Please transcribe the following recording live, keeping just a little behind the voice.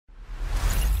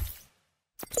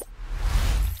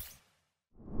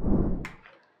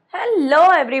Hello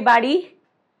everybody.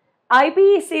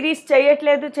 IPE series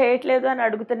చేయట్లేదు అని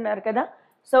అడుగుతున్నారు కదా.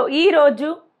 సో ఈరోజు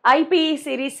ఐపీఈ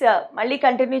సిరీస్ మళ్ళీ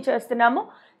కంటిన్యూ చేస్తున్నాము.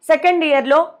 సెకండ్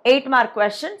ఇయర్లో 8 మార్క్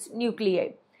క్వశ్చన్స్ న్యూక్లియై.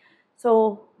 సో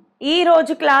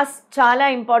ఈరోజు క్లాస్ చాలా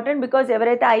ఇంపార్టెంట్ బికాజ్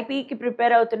ఎవరైతే ఐపీఈకి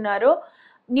ప్రిపేర్ అవుతున్నారో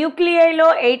న్యూక్లియైలో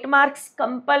 8 మార్క్స్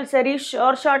కంపల్సరీ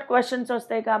షార్ట్ క్వశ్చన్స్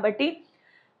వస్తాయి. కాబట్టి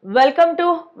welcome to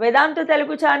Vedantu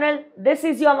Telugu channel. This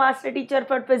is your master teacher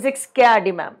for physics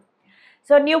KRD ma'am.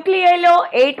 So న్యూక్లియైలో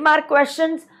 8 mark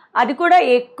questions, అది కూడా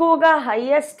ఎక్కువగా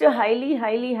హైయెస్ట్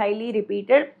హైలీ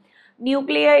రిపీటెడ్.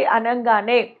 న్యూక్లియై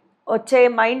అనగానే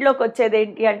మైండ్లోకి వచ్చేది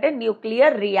ఏంటి అంటే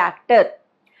న్యూక్లియర్ రియాక్టర్.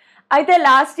 అయితే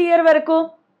లాస్ట్ ఇయర్ వరకు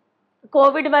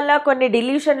కోవిడ్ వల్ల కొన్ని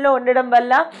డిలీషన్లో ఉండడం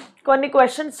వల్ల కొన్ని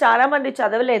క్వశ్చన్స్ చాలామంది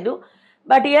చదవలేదు.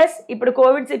 బట్ ఎస్, ఇప్పుడు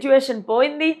కోవిడ్ సిచ్యువేషన్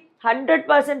పోయింది,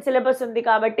 100% సిలబస్ ఉంది.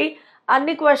 కాబట్టి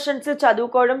అన్ని క్వశ్చన్స్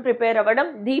చదువుకోవడం, ప్రిపేర్ అవ్వడం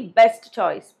ది బెస్ట్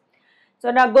చాయిస్.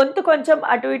 సో నా గొంతు కొంచెం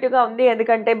అటు ఇటుగా ఉంది,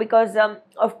 ఎందుకంటే బికాజ్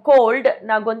ఆఫ్ కోల్డ్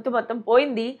నా గొంతు మొత్తం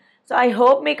పోయింది. సో ఐ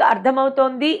హోప్ మీకు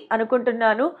అర్థమవుతోంది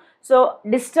అనుకుంటున్నాను. సో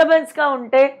డిస్టర్బెన్స్గా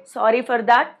ఉంటే sorry for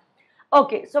that.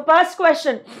 Okay, so first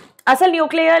question, అసలు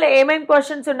న్యూక్లియర్లో ఏమేమి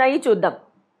క్వశ్చన్స్ ఉన్నాయి చూద్దాం.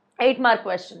 8 మార్క్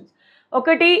క్వశ్చన్స్.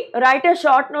 ఒకటి, right a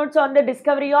short notes on the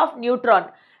discovery of neutron.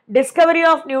 Discovery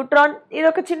of neutron ఇది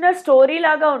ఒక చిన్న స్టోరీ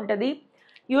లాగా ఉంటుంది.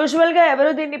 యూజువల్గా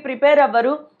ఎవరు దీన్ని ప్రిపేర్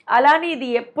అవ్వరు. అలానే ఇది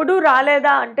ఎప్పుడూ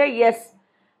రాలేదా అంటే ఎస్,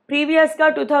 ప్రీవియస్గా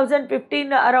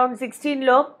 2015 అరౌండ్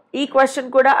 16లో ఈ క్వశ్చన్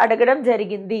కూడా అడగడం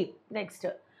జరిగింది. నెక్స్ట్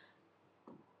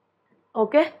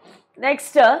ఓకే,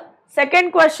 నెక్స్ట్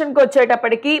సెకండ్ క్వశ్చన్కి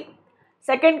వచ్చేటప్పటికి,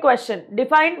 second question,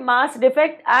 define mass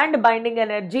defect and binding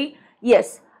energy.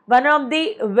 Yes, one of the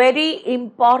very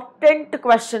important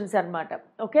questions అనమాట.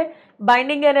 Okay,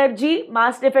 binding energy,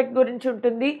 mass defect గురించి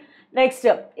ఉంటుంది. నెక్స్ట్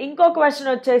ఇంకో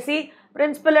క్వశ్చన్ వచ్చేసి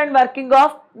principal and working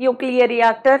of nuclear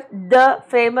reactor, the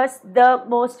famous, the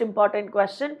most important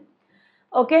question.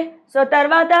 Okay, so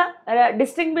తర్వాత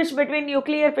distinguish between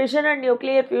nuclear fission and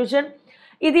nuclear fusion.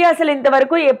 ఇది అసలు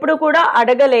ఇంతవరకు ఎప్పుడు కూడా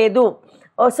అడగలేదు.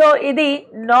 సో ఇది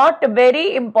నాట్ వెరీ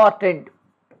ఇంపార్టెంట్.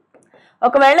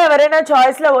 ఒకవేళ ఎవరైనా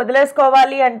చాయిస్లో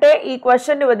వదిలేసుకోవాలి అంటే ఈ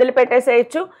క్వశ్చన్ని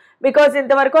వదిలిపెట్టేసేయచ్చు, బికాజ్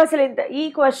ఇంతవరకు అసలు ఈ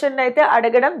క్వశ్చన్ అయితే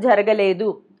అడగడం జరగలేదు.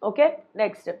 Okay,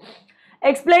 next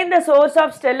explain the source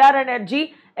of stellar energy,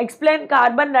 explain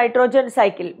carbon nitrogen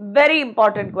cycle, very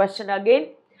important question again.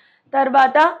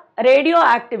 తర్వాత రేడియో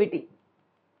యాక్టివిటీ.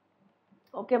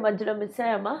 ఓకే, మధ్యలో miss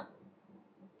అయ్యామా?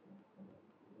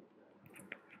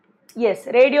 Yes,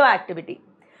 radio activity.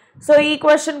 So ఈ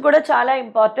క్వశ్చన్ కూడా చాలా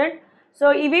ఇంపార్టెంట్. సో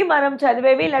ఇవి మనం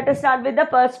చదివేవి. Let us start with the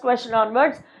first question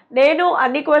onwards. నేను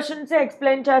అన్ని questions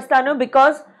explain చేస్తాను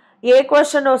బికాజ్ ఏ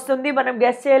క్వశ్చన్ వస్తుంది మనం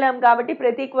గెస్ చేయలేం. కాబట్టి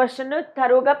ప్రతి క్వశ్చన్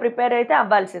తరువుగా ప్రిపేర్ అయితే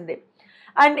అవ్వాల్సిందే.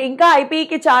 అండ్ ఇంకా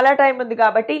ఐపీఈకి చాలా టైం ఉంది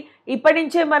కాబట్టి ఇప్పటి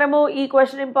నుంచే మనము ఈ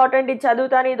క్వశ్చన్ ఇంపార్టెంట్, ఇది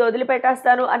చదువుతాను, ఇది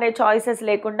వదిలిపెట్టేస్తాను అనే చాయిసెస్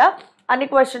లేకుండా అన్ని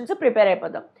క్వశ్చన్స్ ప్రిపేర్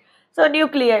అయిపోదాం. సో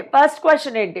న్యూక్లియర్ ఫస్ట్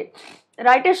క్వశ్చన్ ఏంటి?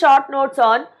 Right A short notes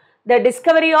on the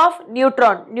discovery of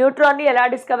neutron. న్యూట్రాన్ని ఎలా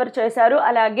డిస్కవర్ చేశారు,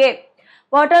 అలాగే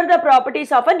what are the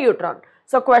properties of a neutron.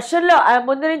 So క్వశ్చన్లో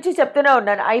ముందు నుంచి చెప్తూనే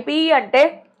ఉన్నాను, ఐపీఈ అంటే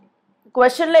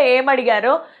క్వశ్చన్లో ఏం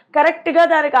అడిగారో కరెక్ట్గా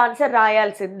దానికి ఆన్సర్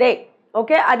రాయాల్సిందే.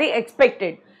 ఓకే, అది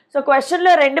ఎక్స్పెక్టెడ్. సో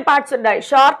క్వశ్చన్లో 2 పార్ట్స్ ఉన్నాయి.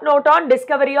 Short note on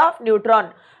discovery of neutron,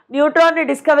 న్యూట్రాన్ని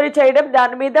discovery చేయడం,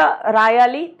 దాని మీద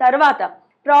రాయాలి. తర్వాత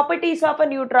ప్రాపర్టీస్ ఆఫ్ అ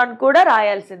న్యూట్రాన్ కూడా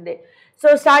రాయాల్సిందే.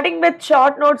 So starting with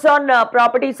short notes on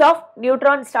properties of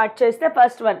neutron start చేస్తే,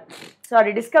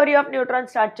 డిస్కవరీ ఆఫ్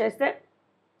న్యూట్రాన్ స్టార్ట్ చేస్తే,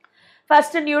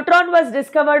 first neutron was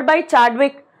discovered by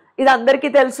Chadwick. ఇది అందరికీ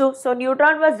తెలుసు. So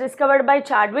neutron was discovered by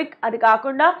Chadwick. అది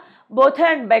కాకుండా బోథే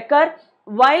and బెకర్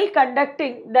while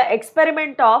conducting the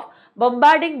experiment of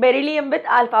bombarding beryllium with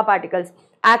alpha particles.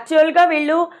 యాక్చువల్గా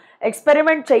వీళ్ళు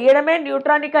experiment చేయడమే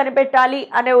న్యూట్రాన్ని కనిపెట్టాలి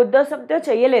అనే ఉద్దేశంతో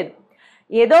చేయలేదు.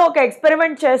 ఏదో ఒక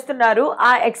ఎక్స్పెరిమెంట్ చేస్తున్నారు.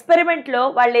 ఆ ఎక్స్పెరిమెంట్లో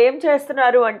వాళ్ళు ఏం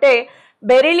చేస్తున్నారు అంటే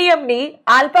బెరిలియంని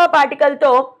ఆల్ఫా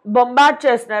పార్టికల్తో బొంబార్డ్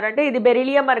చేస్తున్నారు. అంటే ఇది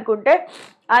బెరిలియం అనుకుంటే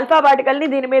ఆల్ఫా పార్టికల్ని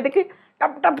దీని మీదకి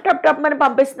టప్ టప్ టప్ టప్ అని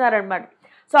పంపిస్తున్నారనమాట.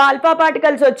 సో ఆల్ఫా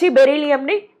పార్టికల్స్ వచ్చి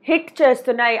బెరిలియంని హిట్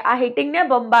చేస్తున్నాయి. ఆ హిట్టింగ్నే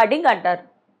బొంబార్డింగ్ అంటారు.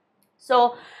 So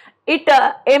it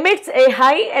emits A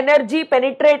high energy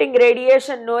penetrating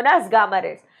radiation known as gamma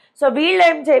rays. So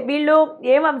వీళ్ళు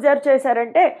ఏం అబ్జర్వ్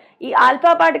చేశారంటే ఈ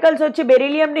ఆల్ఫా పార్టికల్స్ వచ్చి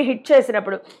బెరిలియంని హిట్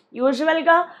చేసినప్పుడు,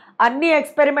 యూజువల్గా అన్ని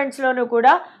ఎక్స్పెరిమెంట్స్లోనూ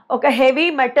కూడా ఒక హెవీ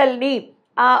మెటల్ని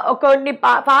కొన్ని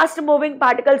ఫాస్ట్ మూవింగ్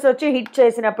పార్టికల్స్ వచ్చి హిట్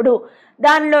చేసినప్పుడు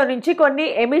దానిలో నుంచి కొన్ని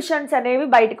ఎమిషన్స్ అనేవి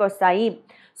బయటకు వస్తాయి.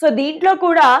 సో దీంట్లో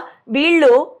కూడా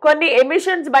వీళ్ళు కొన్ని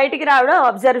ఎమిషన్స్ బయటికి రావడం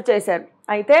అబ్జర్వ్ చేశారు.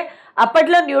 అయితే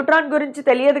అప్పట్లో న్యూట్రాన్ గురించి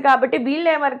తెలియదు కాబట్టి వీళ్ళు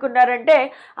ఏమనుకున్నారంటే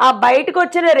ఆ బయటకు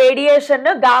వచ్చిన రేడియేషన్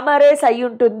గామా రేస్ అయి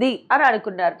ఉంటుంది అని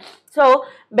అనుకున్నారు. సో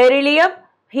బెరిలియం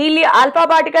ఆల్ఫా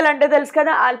పార్టికల్ అంటే తెలుసు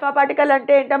కదా, ఆల్ఫా పార్టికల్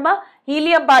అంటే ఏంటమ్మా,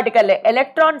 హీలియం పార్టికల్.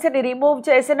 ఎలక్ట్రాన్స్ని రిమూవ్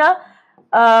చేసిన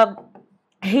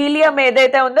హీలియం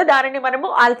ఏదైతే ఉందో దానిని మనము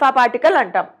ఆల్ఫా పార్టికల్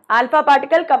అంటాం. Alpha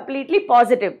particle completely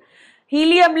positive.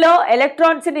 హీలియంలో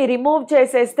ఎలక్ట్రాన్స్ని remove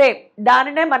చేసేస్తే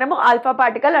దానినే మనము ఆల్ఫా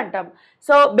పార్టికల్ అంటాం.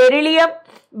 So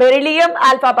beryllium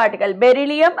alpha particle.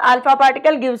 Beryllium alpha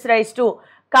particle gives rise to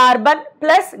carbon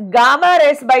plus gamma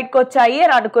rays బయటకు వచ్చాయి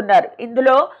అని అనుకున్నారు.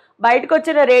 ఇందులో బయటకు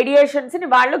వచ్చిన రేడియేషన్స్ని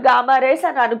వాళ్ళు గామా రేస్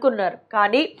అని అనుకున్నారు.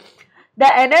 కానీ the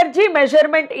energy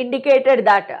measurement indicated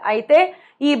that, అయితే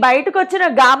ఈ బయటకు వచ్చిన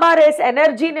గామా రేస్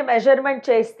ఎనర్జీని మెజర్మెంట్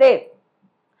చేస్తే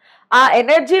ఆ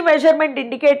energy measurement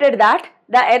indicated that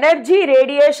the energy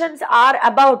radiations are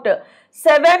about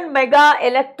 7 mega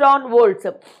electron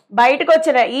volts. బయటకు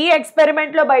వచ్చిన ఈ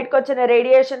ఎక్స్పెరిమెంట్లో బయటకు వచ్చిన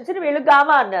రేడియేషన్స్ని వీళ్ళు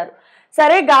గామా అన్నారు.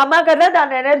 సరే గామా కదా,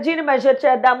 దాని ఎనర్జీని మెజర్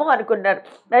చేద్దాము అనుకున్నారు.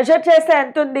 మెజర్ చేస్తే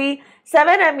ఎంత ఉంది,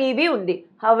 7 MeV ఉంది.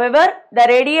 However the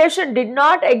radiation did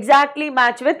not exactly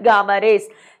match with gamma rays.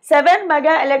 7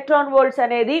 mega electron volts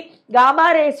అనేది గామా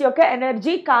రేస్ యొక్క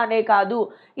ఎనర్జీ కానే కాదు,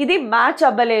 ఇది మ్యాచ్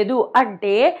అవ్వలేదు.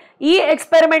 అంటే ఈ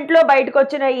ఎక్స్పెరిమెంట్లో బయటకు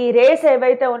వచ్చిన ఈ రేస్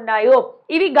ఏవైతే ఉన్నాయో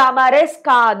ఇవి గామా రేస్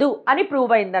కాదు అని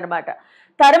ప్రూవ్ అయిందనమాట.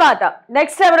 తర్వాత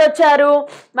నెక్స్ట్ ఎవరు వచ్చారు,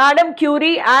 madam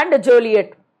Curie and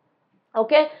Juliet.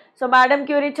 Okay, so madam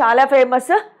Curie చాలా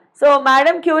famous. So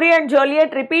madam Curie and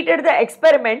Juliet repeated the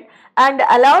experiment and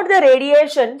allowed the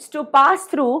radiations to pass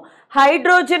through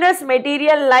hydrogenous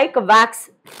material like wax.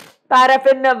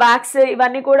 Paraffin, wax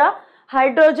ఇవన్నీ కూడా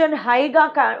hydrogen హైగా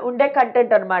ఉండే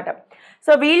content అనమాట.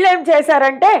 So వీళ్ళు ఏం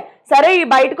చేశారంటే, సరే ఈ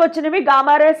బయటకు వచ్చినవి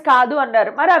గామా రేస్ కాదు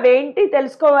అన్నారు. మరి అవేంటి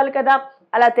తెలుసుకోవాలి కదా.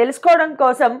 అలా తెలుసుకోవడం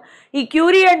కోసం ఈ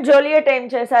క్యూరీ అండ్ జోలియట్ ఏం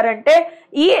చేశారంటే,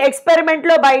 ఈ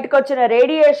ఎక్స్పెరిమెంట్లో బయటకు వచ్చిన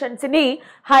రేడియేషన్స్ని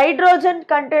హైడ్రోజన్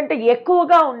కంటెంట్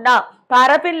ఎక్కువగా ఉన్న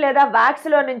పారాఫిన్ లేదా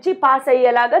వ్యాక్స్లో నుంచి పాస్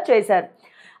అయ్యేలాగా చేశారు.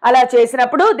 అలా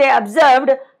చేసినప్పుడు they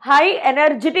observed high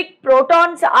energetic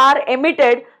protons are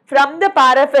emitted from the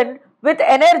paraffin with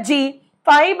energy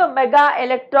 5 mega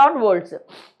electron volts.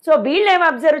 So వీళ్ళు ఏం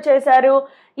అబ్జర్వ్ చేశారు,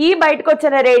 ఈ బయటకు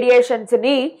వచ్చిన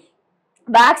రేడియేషన్స్ని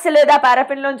వ్యాక్స్ లేదా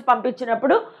పారాఫిన్ నుంచి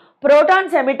పంపించినప్పుడు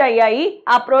ప్రోటాన్స్ ఎమిట్ అయ్యాయి.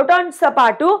 ఆ ప్రోటాన్స్తో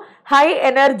పాటు హై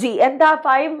ఎనర్జీ ఎంత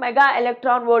 5 మెగా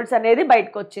ఎలక్ట్రాన్ వోల్ట్స్ అనేది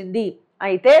బయటకు వచ్చింది.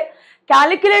 అయితే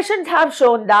calculations have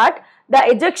shown that the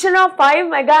ejection of 5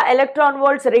 mega electron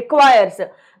volts requires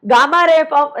gamma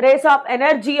rays of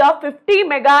energy of 50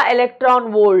 mega electron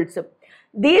volts.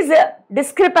 These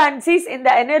discrepancies in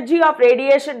the energy of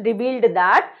radiation revealed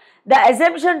that the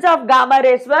assumptions of gamma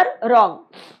rays were wrong.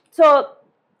 So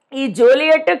ఈ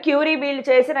Juliet Curie వీళ్ళు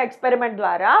చేసిన experiment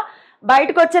ద్వారా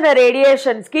బయటకు వచ్చిన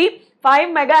రేడియేషన్స్కి 5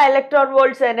 mega electron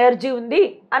volts energy ఉంది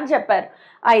అని చెప్పారు.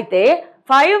 అయితే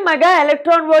 5 మెగా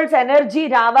ఎలక్ట్రాన్ వోల్ట్స్ ఎనర్జీ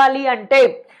రావాలి అంటే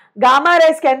గామా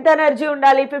రేస్కి ఎంత ఎనర్జీ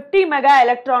ఉండాలి, 50 mega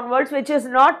electron volts, which is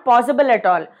not possible at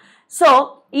all. So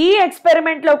ఈ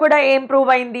ఎక్స్పెరిమెంట్లో కూడా ఏం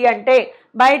ప్రూవ్ అయింది అంటే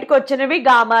బయటకు వచ్చినవి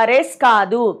గామా రేస్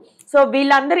కాదు. సో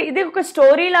వీళ్ళందరూ ఇది ఒక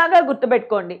స్టోరీ లాగా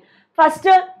గుర్తుపెట్టుకోండి. ఫస్ట్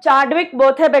చాడ్విక్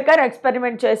బోథెబెకర్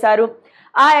ఎక్స్పెరిమెంట్ చేశారు.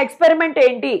 ఆ ఎక్స్పెరిమెంట్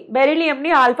ఏంటి,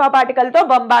 బెరిలియంని ఆల్ఫా పార్టికల్తో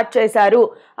బొంబార్డ్ చేశారు.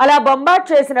 అలా బొంబార్డ్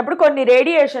చేసినప్పుడు కొన్ని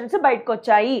రేడియేషన్స్ బయటకు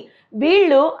వచ్చాయి.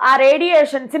 వీళ్ళు ఆ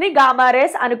రేడియేషన్స్ని గామా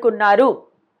రేస్ అనుకున్నారు.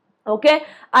 ఓకే,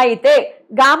 అయితే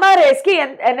గామా రేస్కి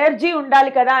ఎనర్జీ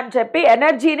ఉండాలి కదా అని చెప్పి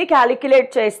ఎనర్జీని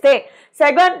క్యాలిక్యులేట్ చేస్తే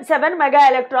 7 మెగా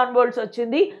ఎలక్ట్రాన్ వోల్ట్స్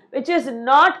వచ్చింది, which is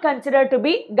not considered to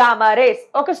be gamma rays.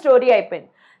 ఒక స్టోరీ అయిపోయింది.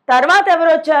 తర్వాత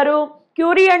ఎవరు వచ్చారు,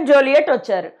 క్యూరీ అండ్ జోలియట్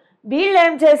వచ్చారు. వీళ్ళు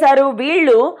ఏం చేశారు,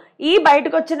 వీళ్ళు ఈ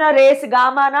బయటకు వచ్చిన రేస్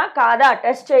గామానా కాదా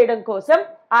టెస్ట్ చేయడం కోసం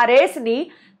ఆ రేస్ని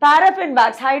పారాఫిన్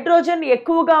వ్యాక్స్, హైడ్రోజన్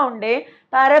ఎక్కువగా ఉండే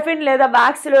పారాఫిన్ లేదా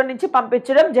వ్యాక్స్లో నుంచి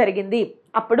పంపించడం జరిగింది.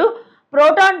 అప్పుడు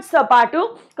ప్రోటాన్స్తో పాటు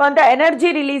కొంత ఎనర్జీ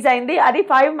రిలీజ్ అయింది, అది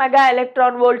 5 మెగా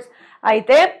ఎలక్ట్రాన్ వోల్ట్స్.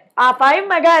 అయితే ఆ 5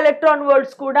 మెగా ఎలక్ట్రాన్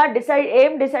వోల్ట్స్ కూడా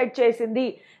డిసైడ్ చేసింది,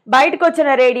 బయటకు వచ్చిన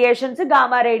రేడియేషన్స్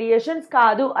గామా రేడియేషన్స్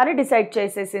కాదు అని డిసైడ్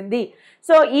చేసేసింది.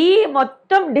 సో ఈ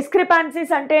మొత్తం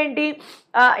డిస్క్రిపాన్సీస్ అంటే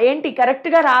ఏంటి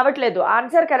కరెక్ట్గా రావట్లేదు,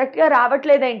 ఆన్సర్ కరెక్ట్గా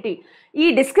రావట్లేదు ఏంటి, ఈ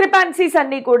డిస్క్రిపాన్సీస్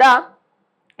అన్నీ కూడా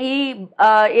ఈ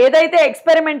ఏదైతే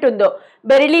ఎక్స్పెరిమెంట్ ఉందో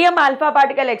బెరిలియం ఆల్ఫా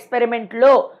పార్టికల్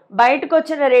ఎక్స్పెరిమెంట్లో బయటకు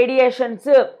వచ్చిన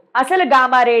రేడియేషన్స్ అసలు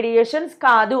గామా రేడియేషన్స్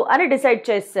కాదు అని డిసైడ్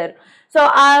చేస్తారు. సో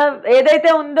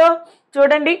ఏదైతే ఉందో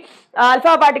చూడండి,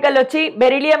 ఆల్ఫా పార్టికల్ వచ్చి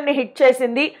బెరిలియంని హిట్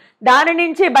చేసింది, దాని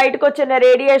నుంచి బయటకు వచ్చిన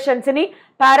రేడియేషన్స్ని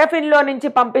పారాఫిన్లో నుంచి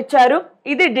పంపించారు.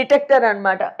 ఇది డిటెక్టర్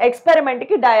అనమాట.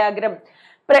 ఎక్స్పెరిమెంట్కి డయాగ్రామ్,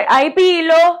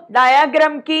 ఐపీఈలో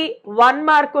డయాగ్రామ్కి 1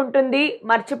 మార్క్ ఉంటుంది,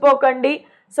 మర్చిపోకండి.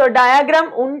 సో డయాగ్రామ్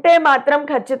ఉంటే మాత్రం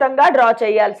ఖచ్చితంగా డ్రా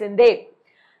చేయాల్సిందే.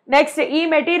 నెక్స్ట్ ఈ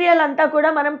మెటీరియల్ అంతా కూడా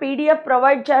మనం పీడిఎఫ్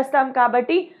ప్రొవైడ్ చేస్తాం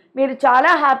కాబట్టి మీరు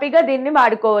చాలా హ్యాపీగా దీన్ని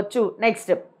వాడుకోవచ్చు.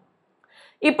 నెక్స్ట్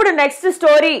ఇప్పుడు నెక్స్ట్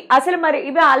స్టోరీ, అసలు మరి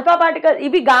ఇవి ఆల్ఫా పార్టికల్,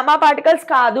 ఇవి గామా పార్టికల్స్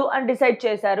కాదు అని డిసైడ్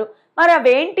చేశారు. మరి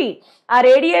అవేంటి, ఆ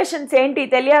రేడియేషన్స్ ఏంటి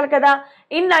తెలియాలి కదా.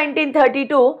 In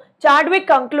 1932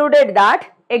 Chadwick concluded that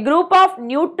a group of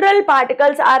neutral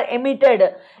particles are emitted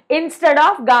instead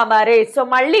of gamma rays. So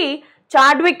మళ్ళీ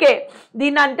చాడ్వికే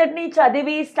దీని అంతటినీ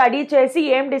చదివి స్టడీ చేసి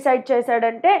ఏం డిసైడ్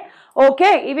చేశాడంటే, ఓకే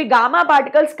ఇవి గామా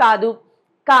పార్టికల్స్ కాదు,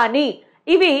 కానీ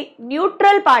ఇవి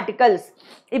న్యూట్రల్ పార్టికల్స్,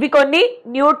 ఇవి కొన్ని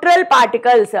న్యూట్రల్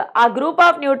పార్టికల్స్, ఆ గ్రూప్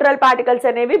ఆఫ్ న్యూట్రల్ పార్టికల్స్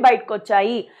అనేవి బయటకు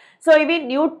వచ్చాయి. సో ఇవి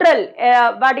న్యూట్రల్,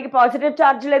 వాటికి పాజిటివ్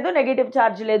ఛార్జ్ లేదు, నెగిటివ్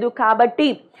ఛార్జ్ లేదు, కాబట్టి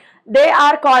they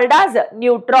are called as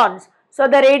neutrons. So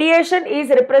the radiation is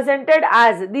represented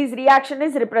as, this reaction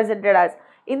is represented as,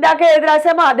 ఇందాక ఏది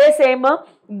రాసామో అదే సేమ్.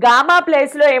 గామా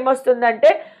ప్లేస్లో ఏమొస్తుందంటే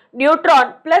న్యూట్రాన్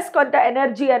ప్లస్ కొంత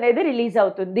ఎనర్జీ అనేది రిలీజ్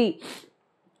అవుతుంది.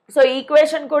 సో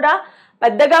ఈక్వేషన్ కూడా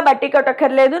పెద్దగా బట్టి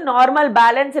కొట్టక్కర్లేదు, నార్మల్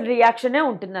బ్యాలెన్స్డ్ రియాక్షనే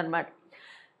ఉంటుంది అనమాట.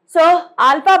 సో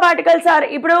ఆల్ఫా పార్టికల్స్ ఆర్,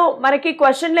 ఇప్పుడు మనకి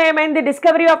క్వశ్చన్లో ఏమైంది,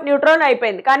 డిస్కవరీ ఆఫ్ న్యూట్రాన్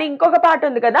అయిపోయింది, కానీ ఇంకొక పార్ట్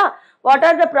ఉంది కదా, what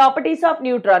are the properties of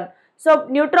neutron. So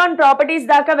neutron properties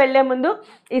దాకా వెళ్లే ముందు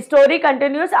ఈ story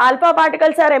continuous. Alpha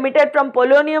particles are emitted from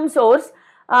polonium source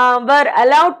were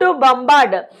allowed to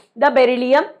bombard the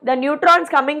beryllium. The neutrons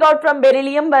coming out from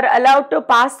beryllium were allowed to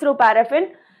pass through paraffin.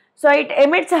 So it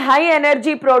emits high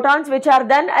energy protons which are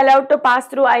then allowed to pass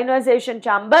through ionization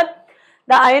chamber.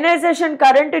 The ionization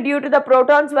current due to the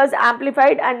protons was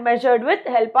amplified and measured with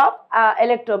help of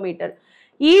electrometer.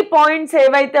 ఈ points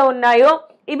ఏవైతే ఉన్నాయో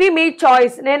ఇవి మీ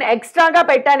choice, నేను ఎక్స్ట్రాగా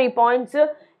పెట్టాను ఈ points.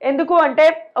 ఎందుకు అంటే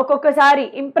ఒక్కొక్కసారి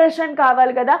ఇంప్రెషన్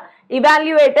కావాలి కదా,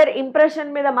 ఇవాల్యుయేటర్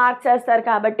ఇంప్రెషన్ మీద మార్క్స్ చేస్తారు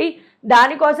కాబట్టి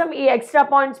దానికోసం ఈ ఎక్స్ట్రా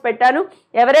పాయింట్స్ పెట్టాను.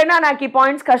 ఎవరైనా నాకు ఈ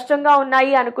పాయింట్స్ కష్టంగా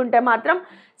ఉన్నాయి అనుకుంటే మాత్రం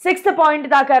 6th పాయింట్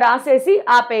దాకా రాసేసి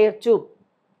ఆపేయచ్చు.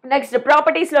 నెక్స్ట్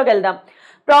ప్రాపర్టీస్లోకి వెళ్దాం.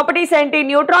 ప్రాపర్టీస్ ఏంటి,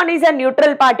 neutron is a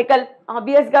neutral particle,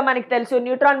 ఆబ్వియస్గా మనకి తెలుసు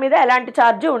న్యూట్రాన్ మీద ఎలాంటి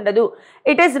ఛార్జ్ ఉండదు.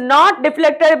 It is not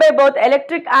deflected by both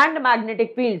electric and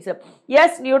magnetic fields.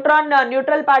 Yes, neutron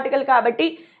neutral particle కాబట్టి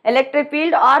ఎలక్ట్రిక్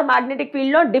ఫీల్డ్ ఆర్ మ్యాగ్నెటిక్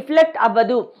ఫీల్డ్లో డిఫ్లెక్ట్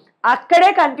అవ్వదు. అక్కడే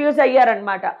కన్ఫ్యూజ్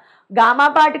అయ్యారనమాట. గామా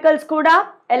పార్టికల్స్ కూడా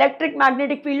ఎలక్ట్రిక్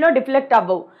మ్యాగ్నెటిక్ ఫీల్డ్లో డిఫ్లెక్ట్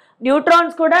అవ్వవు,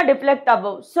 న్యూట్రాన్స్ కూడా డిఫ్లెక్ట్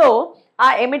అవ్వవు. సో ఆ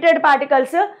ఎమిటెడ్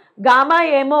పార్టికల్స్ గామా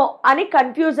ఏమో అని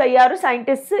కన్ఫ్యూజ్ అయ్యారు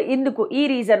సైంటిస్ట్స్, ఇందుకు ఈ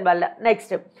రీజన్ వల్ల.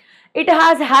 Next, it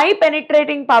has high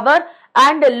penetrating power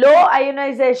and లో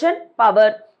అయోనైజేషన్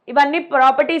పవర్. ఇవన్నీ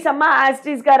ప్రాపర్టీస్ అమ్మ యాజ్ ఇట్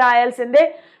ఈస్ గా రాయాల్సిందే.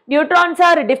 Neutrons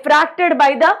are డిఫ్రాక్టెడ్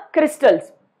by the crystals,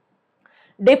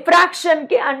 diffraction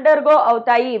కి అండర్గో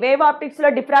అవుతాయి. వేవ్ ఆప్టిక్స్ లో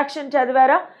డిఫ్రాక్షన్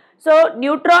చదివారా? So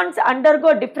neutrons undergo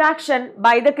diffraction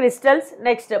by the crystals.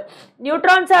 Next,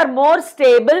 neutrons are more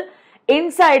stable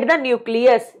inside the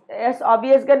nucleus. Yes,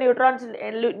 obvious గా neutrons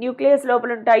nucleus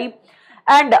లోపల ఉంటాయి.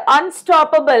 And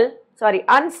unstable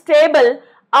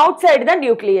outside the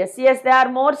nucleus. Yes, they are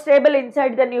more stable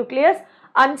inside the nucleus,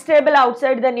 unstable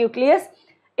outside the nucleus.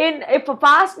 If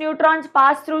fast neutrons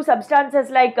pass through substances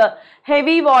like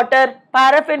heavy water,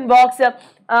 paraffin wax,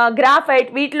 graphite,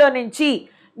 వీటిలో నుంచి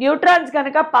neutrons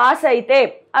కనుక pass అయితే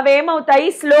అవి ఏమవుతాయి,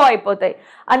 slow అయిపోతాయి.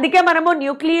 అందుకే మనము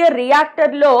nuclear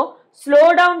రియాక్టర్లో slow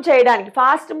down చేయడానికి,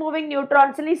 ఫాస్ట్ మూవింగ్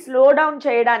న్యూట్రాన్స్ని స్లో డౌన్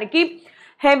చేయడానికి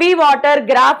హెవీ వాటర్,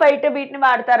 గ్రాఫైట్ వీటిని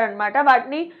వాడతారనమాట.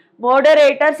 వాటిని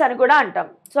మోడరేటర్స్ అని కూడా అంటాం.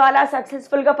 సో అలా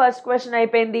సక్సెస్ఫుల్గా ఫస్ట్ క్వశ్చన్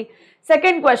అయిపోయింది.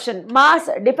 Second question, mass,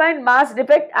 define mass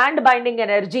defect and binding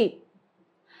energy.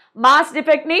 Mass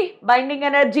డిఫెక్ట్ని, binding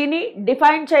ఎనర్జీని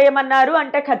డిఫైన్ చేయమన్నారు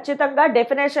అంటే ఖచ్చితంగా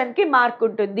డెఫినేషన్కి మార్క్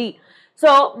ఉంటుంది.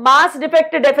 సో మాస్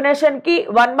డిఫెక్ట్ డెఫినేషన్కి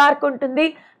 1 మార్క్ ఉంటుంది,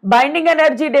 బైండింగ్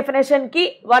ఎనర్జీ డెఫినేషన్కి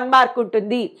 1 మార్క్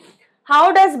ఉంటుంది. How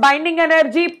does binding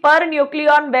energy per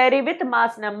న్యూక్లియాన్ vary with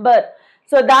mass number?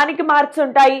 So దానికి marks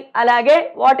ఉంటాయి. అలాగే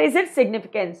వాట్ ఈస్ ఇట్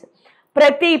సిగ్నిఫికెన్స్,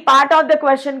 ప్రతి పార్ట్ ఆఫ్ ద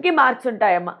క్వశ్చన్కి మార్క్స్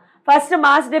ఉంటాయమ్మా. ఫస్ట్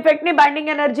మాస్ డిఫెక్ట్ని,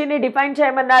 బైండింగ్ ఎనర్జీని డిఫైన్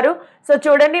చేయమన్నారు. సో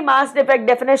చూడండి, mass defect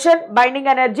definition,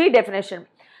 binding energy definition.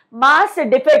 Mass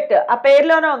defect ఆ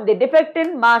పేరులోనే ఉంది, డిఫెక్ట్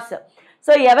ఇన్ మాస్.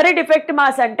 సో ఎవరి డిఫెక్ట్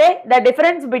మాస్ అంటే the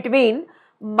difference between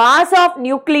mass of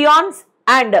nucleons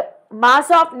and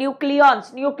mass of nucleons.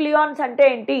 Nucleons అంటే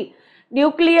ఏంటి,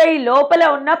 న్యూక్లియై లోపల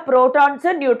ఉన్న ప్రోటాన్స్,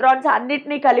 న్యూట్రాన్స్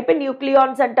అన్నిటినీ కలిపి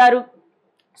న్యూక్లియాన్స్ అంటారు.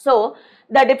 So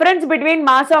the difference between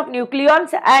mass of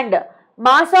nucleons and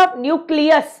mass of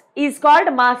nucleus is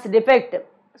called mass defect.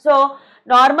 So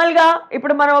నార్మల్గా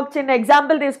ఇప్పుడు మనం ఒక చిన్న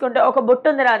ఎగ్జాంపుల్ తీసుకుంటే, ఒక బుట్ట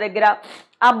ఉంది నా దగ్గర,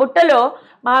 ఆ బుట్టలో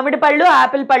మామిడి పళ్ళు,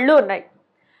 యాపిల్ పళ్ళు ఉన్నాయి.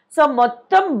 సో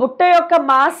మొత్తం బుట్ట యొక్క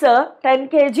మాస్ 10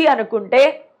 kg అనుకుంటే,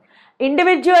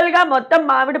 ఇండివిజువల్గా మొత్తం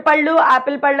మామిడి పళ్ళు,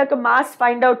 యాపిల్ పళ్ళకు మాస్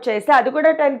ఫైండ్ అవుట్ చేస్తే అది కూడా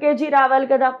 10 kg రావాలి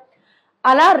కదా.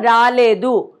 అలా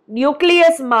రాలేదు.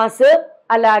 న్యూక్లియస్ మాస్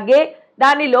అలాగే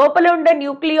దాని లోపల ఉండే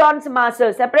న్యూక్లియాన్స్ మాస్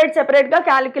సెపరేట్గా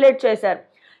క్యాలిక్యులేట్ చేశారు.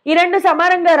 ఈ రెండు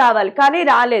సమానంగా రావాలి కానీ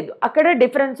రాలేదు, అక్కడ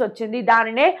డిఫరెన్స్ వచ్చింది,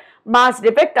 దానినే మాస్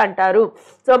డిఫెక్ట్ అంటారు.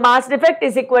 So mass defect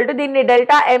is equal to, దీన్ని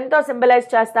డెల్టా ఎంతో సింబలైజ్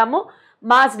చేస్తాము.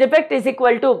 Mass defect is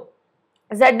equal to,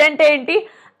 Z అంటే ఏంటి,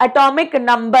 అటామిక్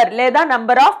నంబర్ లేదా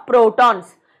number of protons.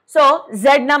 So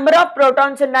Z number of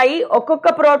protons ఉన్నాయి, ఒక్కొక్క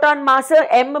ప్రోటాన్ మాస్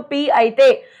ఎంపీ అయితే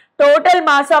టోటల్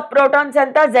మాస్ ఆఫ్ ప్రోటాన్స్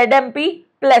ఎంత, జెడ్ఎంపీ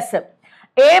ప్లస్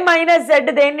ఏ మైనస్ జెడ్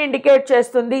దేన్ని ఇండికేట్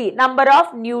చేస్తుంది, number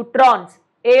of neutrons.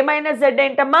 A minus Z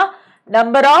ఏంటమ్మా,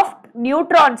 నంబర్ ఆఫ్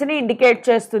న్యూట్రాన్స్ ని ఇండికేట్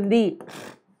చేస్తుంది,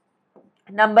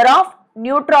 నంబర్ ఆఫ్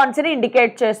న్యూట్రాన్స్ ని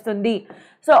ఇండికేట్ చేస్తుంది.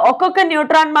 సో ఒక్కొక్క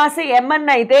న్యూట్రాన్ మాస్ ఎంఎన్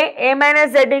అయితే ఏ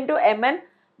minus Z into MN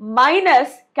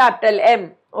minus capital M.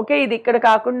 Okay, ఇది ఇక్కడ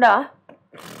కాకుండా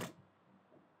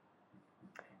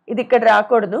ఇది ఇక్కడ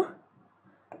రాకూడదు,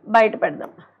 బయట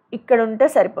పెడదాం, ఇక్కడ ఉంటే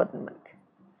సరిపోతుంది మనకి.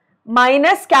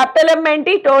 మైనస్ క్యాపిటల్ ఎం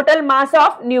ఏంటి, total mass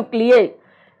of nuclei,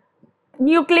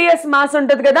 nucleus mass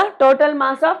ఉంటుంది కదా, టోటల్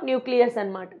మాస్ ఆఫ్ న్యూక్లియస్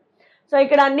అన్నమాట. సో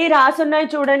ఇక్కడ అన్ని రాసున్నాయి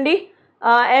చూడండి,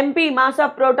 MP mass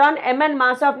of proton, MN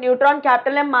mass of neutron,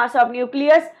 capital M mass of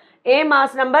nucleus, A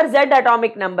mass number, Z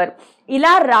atomic number.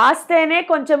 ఇలా రాస్తేనే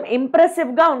కొంచెం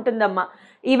ఇంప్రెసివ్గా ఉంటుందమ్మా.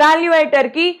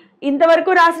 ఇవాల్యుయేటర్కి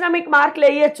ఇంతవరకు రాసినా మీకు మార్కులు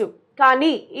వేయచ్చు,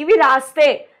 కానీ ఇవి రాస్తే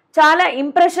చాలా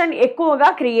ఇంప్రెషన్ ఎక్కువగా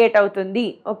క్రియేట్ అవుతుంది.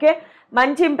 ఓకే,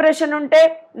 మంచి ఇంప్రెషన్ ఉంటే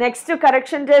నెక్స్ట్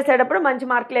కరెక్షన్ చేసేటప్పుడు మంచి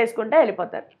మార్కులు వేసుకుంటే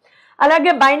వెళ్ళిపోతారు.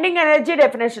 అలాగే బైండింగ్ ఎనర్జీ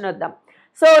డెఫినేషన్ వద్దాం.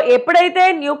 సో ఎప్పుడైతే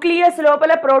న్యూక్లియస్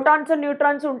లోపల ప్రోటాన్స్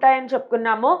న్యూట్రాన్స్ ఉంటాయని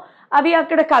చెప్పుకున్నామో అవి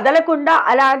అక్కడ కదలకుండా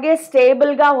అలాగే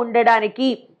స్టేబుల్గా ఉండడానికి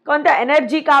కొంత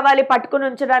ఎనర్జీ కావాలి పట్టుకుని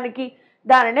ఉంచడానికి,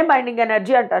 దానినే బైండింగ్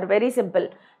ఎనర్జీ అంటారు. Very simple.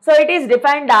 So it is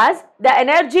defined as the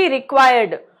energy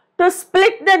required to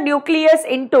split the nucleus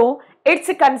into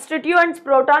its constituents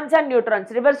protons and neutrons.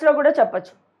 రివర్స్లో కూడా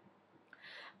చెప్పచ్చు,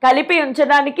 కలిపి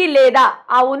ఉంచడానికి లేదా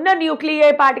ఆ ఉన్న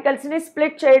న్యూక్లియై పార్టికల్స్ని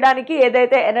స్ప్లిట్ చేయడానికి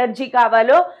ఏదైతే ఎనర్జీ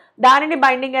కావాలో దానిని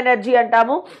బైండింగ్ ఎనర్జీ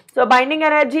అంటాము. So binding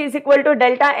energy is equal to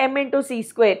delta M into C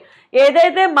square.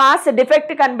 ఏదైతే మాస్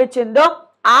డిఫెక్ట్ కనిపించిందో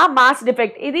ఆ మాస్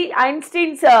డిఫెక్ట్, ఇది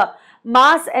ఐన్స్టీన్స్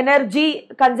మాస్ ఎనర్జీ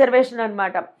కన్జర్వేషన్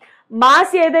అనమాట.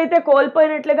 మాస్ ఏదైతే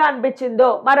కోల్పోయినట్లుగా అనిపించిందో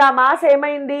మరి ఆ మాస్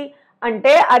ఏమైంది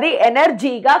అంటే అది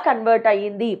ఎనర్జీగా కన్వర్ట్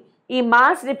అయ్యింది. ఈ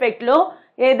మాస్ డిఫెక్ట్లో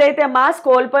ఏదైతే మాస్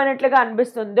కోల్పోయినట్లుగా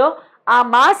అనిపిస్తుందో ఆ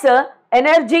మాస్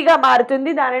ఎనర్జీగా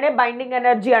మారుతుంది, దానినే బైండింగ్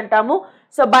ఎనర్జీ అంటాము.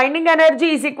 So binding energy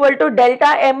is equal to delta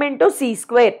M into C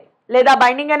square, లేదా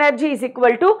binding energy is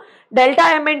equal to delta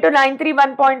M into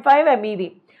 931.5 MeV.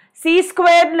 C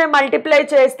స్క్వేర్ని multiply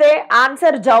చేస్తే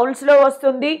ఆన్సర్ జౌల్స్లో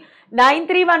వస్తుంది,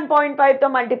 931.5తో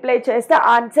మల్టిప్లై చేస్తే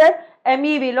ఆన్సర్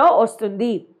MEVలో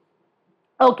వస్తుంది.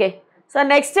 ఓకే, సో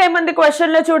నెక్స్ట్ ఏముంది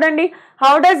క్వశ్చన్లో చూడండి,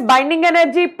 how does binding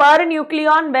energy per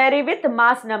న్యూక్లియాన్ vary with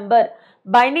mass number.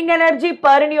 Binding energy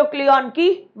per న్యూక్లియాన్కి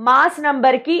mass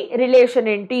నంబర్కి relation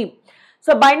ఏంటి?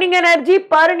 So binding energy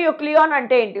per న్యూక్లియాన్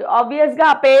అంటే ఏంటి? ఆబ్వియస్గా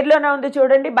ఆ పేర్లోనే ఉంది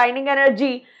చూడండి, binding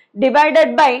energy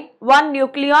divided by 1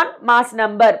 న్యూక్లియాన్ mass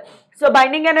number. So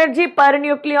binding energy per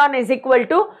న్యూక్లియాన్ is equal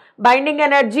to binding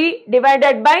energy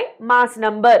divided by mass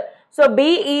number. So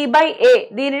BE by A,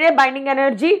 దీనినే binding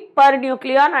energy per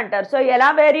న్యూక్లియాన్ అంటారు. So ఎలా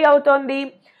vary అవుతోంది?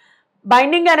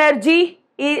 Binding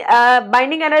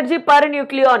energy per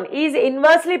న్యూక్లియాన్ is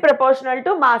inversely proportional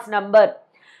to mass number.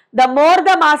 The more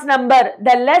the mass number,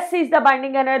 the less is the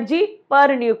binding energy per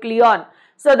nucleon.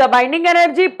 So the binding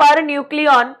energy per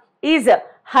nucleon is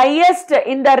highest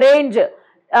in the range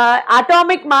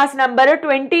atomic mass number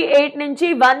 28 నుంచి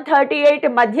 138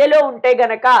 మధ్యలో ఉంటే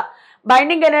గనక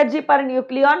binding energy per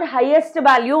న్యూక్లియాన్ highest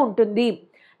value ఉంటుంది.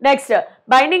 Next,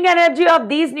 binding energy of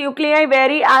these nuclei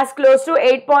vary as close to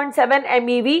 8.7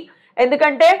 MeV.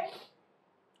 ఎందుకంటే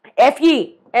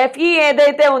FE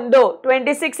ఏదైతే ఉందో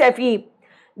 26 FE,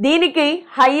 దీనికి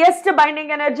highest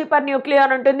binding energy per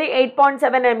న్యూక్లియాన్ ఉంటుంది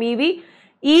 8.7 MeV.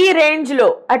 ఈ రేంజ్లో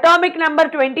అటామిక్ నెంబర్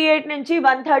 28 నుంచి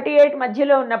 138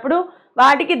 మధ్యలో ఉన్నప్పుడు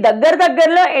వాటికి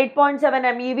దగ్గరలో 8.7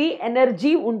 MeV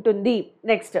ఎనర్జీ ఉంటుంది.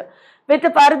 Next, with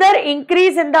further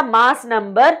increase in the mass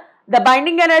number the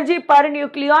binding energy per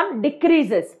న్యూక్లియాన్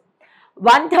decreases.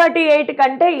 138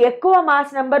 కంటే ఎక్కువ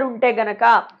మాస్ నెంబర్ ఉంటే గనక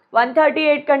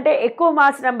 138 కంటే ఎక్కువ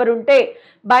మాస్ నెంబర్ ఉంటే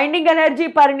బైండింగ్ ఎనర్జీ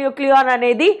పర్ న్యూక్లియాన్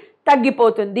అనేది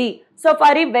తగ్గిపోతుంది. సో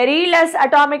ఫర్ ఈ very less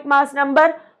atomic mass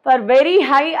number, for very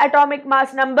high atomic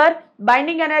mass number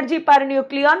binding energy per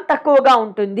న్యూక్లియాన్ తక్కువగా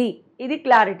ఉంటుంది. ఇది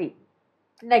clarity.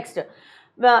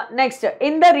 Next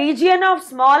in the region of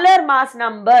smaller mass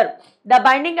number the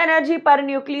binding energy per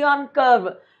న్యూక్లియాన్ curve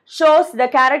shows the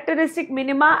characteristic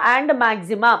minima and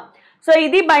మ్యాక్సిమా. So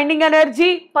ఇది binding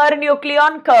energy per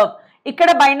న్యూక్లియాన్ curve. ఇక్కడ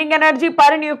binding energy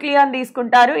per న్యూక్లియాన్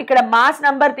తీసుకుంటారు, ఇక్కడ mass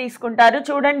number తీసుకుంటారు.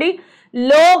 చూడండి,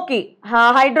 లోకి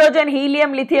హైడ్రోజన్,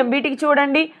 హీలియం, లిథియం వీటికి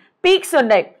చూడండి peaks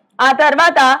ఉన్నాయి. ఆ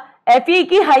తర్వాత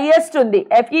FEకి హైయెస్ట్ ఉంది.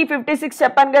 FE 56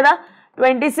 చెప్పాను కదా,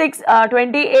 26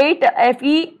 28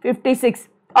 FE 56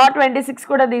 ఆర్ 26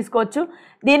 కూడా తీసుకోవచ్చు.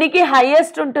 దీనికి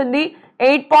హైయెస్ట్ ఉంటుంది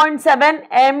 8.7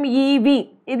 MeV,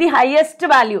 ఇది హైయెస్ట్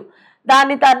వాల్యూ.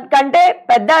 దాని కంటే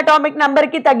పెద్ద అటామిక్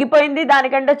నెంబర్కి తగ్గిపోయింది,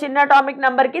 దానికంటే చిన్న అటామిక్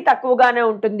నెంబర్కి తక్కువగానే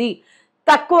ఉంటుంది.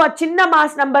 తక్కువ చిన్న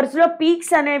మాస్ నెంబర్స్లో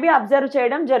పీక్స్ అనేవి అబ్జర్వ్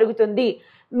చేయడం జరుగుతుంది.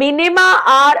 Minima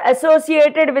are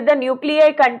associated with the nuclei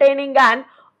containing and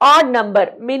odd number.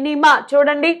 Minima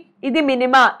చూడండి, ఇది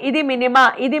మినిమా, ఇది మినిమా,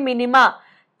 ఇది మినిమా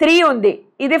 3 ఉంది,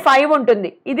 ఇది 5 ఉంటుంది,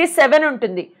 ఇది 7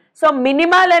 ఉంటుంది. సో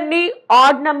మినిమాలన్నీ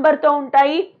ఆడ్ నంబర్తో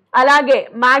ఉంటాయి. అలాగే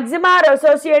maxima are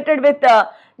associated with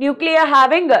nuclear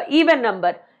having even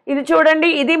number. ఇది చూడండి,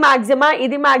 ఇది మాక్సిమా,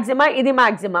 ఇది మాక్సిమా, ఇది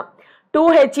maxima.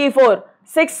 2He4,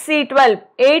 6C12,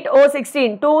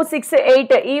 8O16, 2, 6,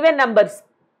 8 even numbers.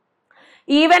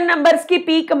 Even నంబర్స్కి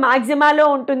peak మాక్సిమాలో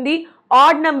ఉంటుంది,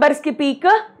 ఆడ్ నంబర్స్కి పీక్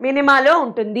మినిమాలో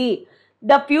ఉంటుంది.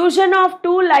 The fusion of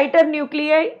 2 lighter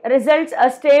nuclei results a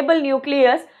stable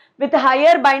nucleus with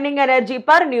higher binding energy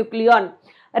per న్యూక్లియాన్.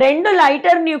 రెండు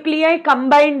lighter nuclei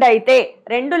combined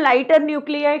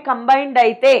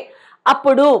అయితే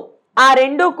అప్పుడు ఆ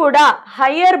రెండు కూడా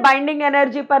higher binding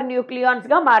energy per nucleons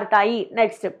గా మారతాయి.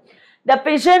 Next, the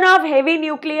fission of heavy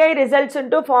nuclei results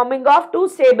into farming of 2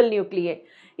 stable nuclei.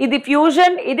 ఇది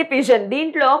fusion, ఇది ఫిజన్.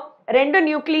 దీంట్లో రెండు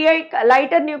nuclei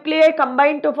lighter nuclei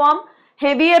combine to form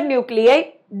heavier nuclei.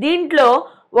 దీంట్లో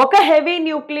ఒక heavy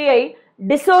nuclei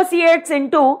డిసోసియేట్స్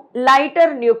into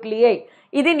lighter nuclei.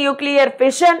 ఇది nuclear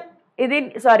fission,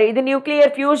 ఇది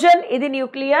న్యూక్లియర్ ఫ్యూజన్, ఇది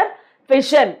nuclear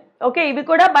fission. Okay, ఇవి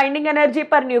కూడా బైండింగ్ ఎనర్జీ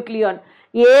పర్ న్యూక్లియాన్.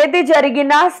 ఏది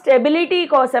జరిగినా స్టెబిలిటీ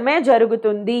కోసమే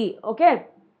జరుగుతుంది. ఓకే,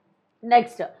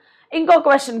 నెక్స్ట్ ఇంకో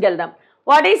క్వశ్చన్కి వెళ్దాం.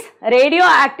 What is radio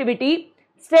activity?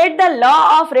 State the law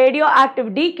of radio active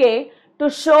DK to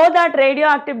show that radio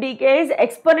active DK is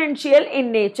exponential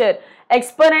in nature.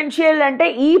 Exponential అంటే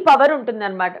ఈ పవర్ ఉంటుంది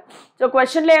అనమాట. సో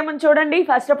క్వశ్చన్లో ఏమని చూడండి.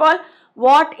 First of all,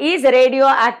 what is radio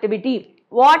activity?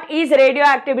 What is radio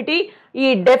activity? ఈ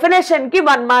డెఫినేషన్కి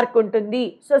 1 mark ఉంటుంది.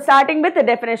 So starting with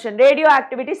definition, radio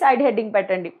activity side heading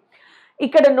పెట్టండి.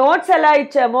 ఇక్కడ నోట్స్ ఎలా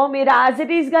ఇచ్చామో మీరు యాజ్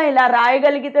ఇట్ ఈస్గా ఇలా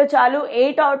రాయగలిగితే చాలు,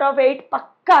 8 out of 8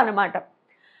 పక్కా అనమాట.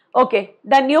 Okay,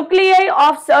 the nuclei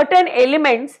of certain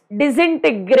elements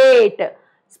disintegrate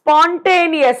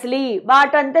spontaneously.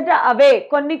 వాటంతటా అవే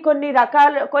కొన్ని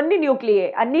న్యూక్లియై,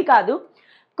 అన్నీ కాదు,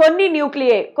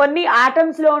 కొన్ని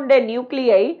ఆటమ్స్లో ఉండే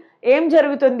న్యూక్లియై ఏం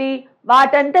జరుగుతుంది,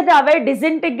 వాటంతటా అవే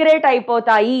డిసింటిగ్రేట్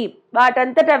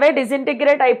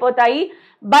అయిపోతాయి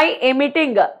by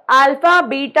emitting alpha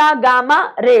beta gamma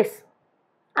rays.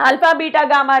 Alpha beta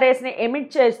gamma రేస్ని emit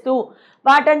చేస్తూ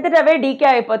వాటంతటా అవే డీకే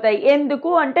అయిపోతాయి. ఎందుకు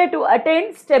అంటే to attain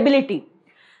stability.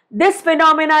 This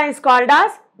phenomena is called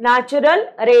as natural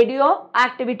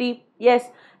radioactivity. Yes,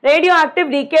 radioactive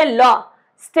decay law.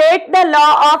 State the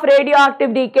law of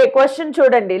radioactive decay. Question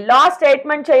చూడండి, లా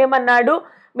statement చేయమన్నాడు,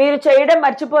 మీరు చేయడం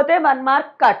మర్చిపోతే 1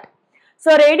 mark cut.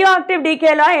 So radioactive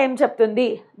DK లా ఏం చెప్తుంది?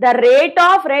 The rate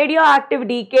of radioactive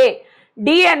DK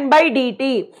dN/dt.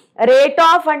 Rate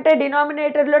of అంటే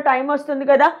డినామినేటర్లో time వస్తుంది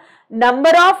కదా,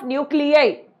 number of nuclei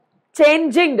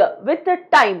changing with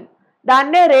time,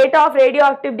 దాన్నే రేట్ ఆఫ్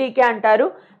రేడియోయాక్టివ్ డీకే అంటారు.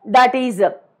 దట్ ఈజ్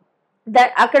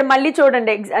అక్కడ మళ్ళీ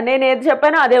చూడండి, నేను ఏది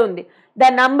చెప్పానో అదే ఉంది. The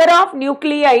number of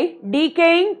nuclei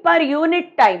decaying per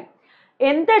unit time.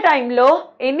 ఎంత టైంలో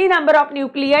ఎన్ని నంబర్ ఆఫ్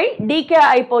న్యూక్లియై డీకే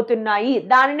అయిపోతున్నాయి,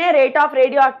 దానినే రేట్ ఆఫ్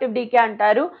రేడియోయాక్టివ్ డీకే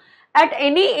అంటారు. అట్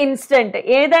ఎనీ ఇన్స్టెంట్,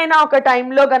 ఏదైనా ఒక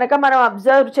టైంలో గనక మనం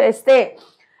అబ్జర్వ్ చేస్తే,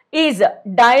 is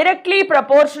directly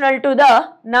proportional to the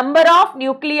number of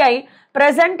nuclei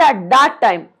present at that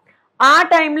time. ఆ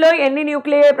టైంలో ఎన్ని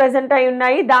న్యూక్లియై ప్రెసెంట్ అయి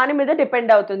ఉన్నాయి దాని మీద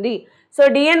డిపెండ్ అవుతుంది. So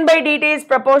dN/dt is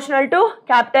proportional to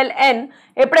capital N.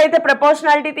 ఎప్పుడైతే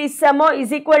ప్రపోర్షనాలిటీ తీసామో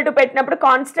ఈజ్ ఈక్వల్ టు పెట్టినప్పుడు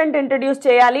కాన్స్టెంట్ ఇంట్రడ్యూస్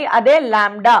చేయాలి, అదే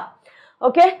లాంబ్డా.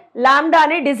 ఓకే,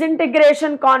 లాంబ్డాని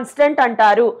డిసింటిగ్రేషన్ కాన్స్టెంట్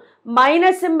అంటారు.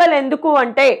 మైనస్ సింబల్ ఎందుకు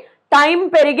అంటే టైం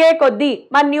పెరిగే కొద్దీ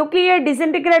మన న్యూక్లియై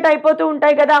డిసింటిగ్రేట్ అయిపోతూ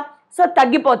ఉంటాయి కదా, సో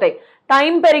తగ్గిపోతాయి.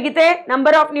 టైం పెరిగితే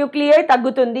నంబర్ ఆఫ్ న్యూక్లియై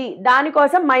తగ్గుతుంది,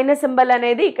 దానికోసం మైనస్ సింబల్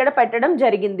అనేది ఇక్కడ పెట్టడం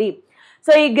జరిగింది.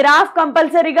 సో ఈ గ్రాఫ్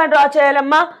కంపల్సరీగా డ్రా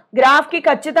చేయాలమ్మా, గ్రాఫ్కి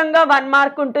ఖచ్చితంగా 1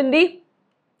 మార్క్ ఉంటుంది.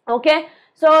 ఓకే,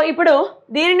 సో ఇప్పుడు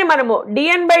దీనిని మనము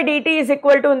dN/dt ఈజ్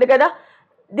ఈక్వల్ టు ఉంది కదా,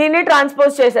 దీన్ని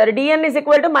ట్రాన్స్పోజ్ చేశారు. dN is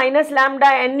equal to minus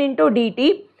lambda n into dt.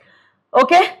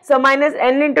 Okay, so minus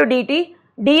n into dt,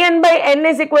 dN/n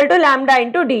is equal to lambda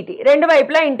into dt. రెండు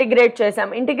వైపులా ఇంటిగ్రేట్ చేసాం.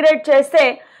 ఇంటిగ్రేట్ చేస్తే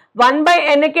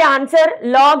 1/nకి answer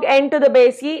log n to the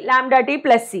base e lambda t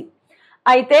plus c.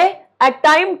 అయితే at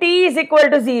time t is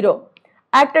equal to 0,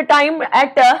 at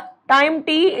time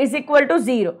t is equal to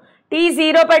 0, t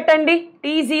 0 పెట్టండి.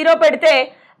 t 0 పెడితే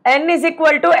n is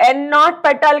equal to n0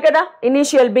 పెట్టాలి కదా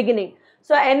initial beginning.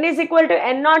 So n is equal to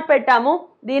n0 పెట్టాము.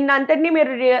 దీన్ని అంతటినీ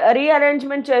మీరు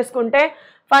rearrangement చేసుకుంటే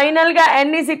ఫైనల్గా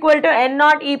n is equal to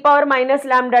n0 e power minus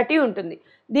lambda t ఉంటుంది.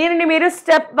 దీనిని మీరు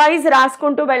స్టెప్ వైజ్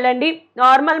రాసుకుంటూ వెళ్ళండి,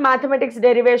 normal mathematics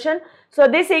derivation. So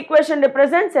this equation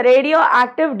represents radio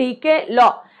active DK law.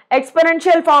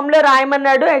 Exponential ఫామ్లో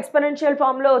రాయమన్నాడు, ఎక్స్పెరెన్షియల్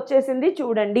ఫామ్లో వచ్చేసింది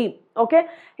చూడండి. ఓకే,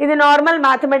 ఇది నార్మల్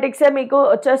మ్యాథమెటిక్సే మీకు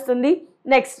వచ్చేస్తుంది.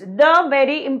 Next the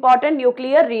very important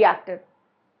nuclear reactor.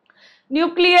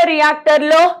 Nuclear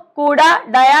రియాక్టర్లో కూడా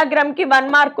డయాగ్రామ్కి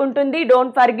 1 మార్క్ ఉంటుంది,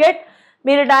 డోంట్ ఫర్గెట్.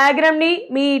 మీరు డయాగ్రామ్ని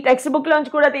మీ టెక్స్ట్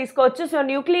బుక్లోంచి కూడా తీసుకోవచ్చు. So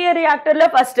nuclear రియాక్టర్లో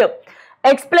first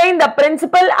explain the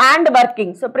principle and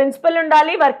working. So principle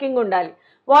undali, working undali.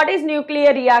 What is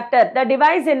nuclear reactor? The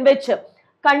device in which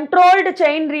controlled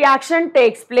chain reaction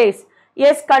takes place.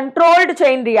 Yes, controlled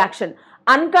chain reaction.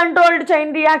 Uncontrolled chain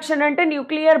reaction ante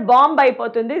nuclear bomb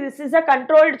అయిపోతుంది. This is a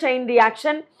controlled chain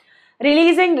reaction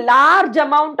releasing large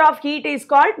amount of heat is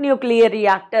called nuclear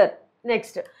reactor.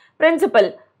 Next, principle.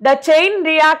 The chain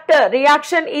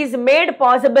reaction is made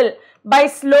possible by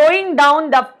slowing down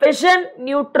the fission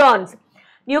neutrons.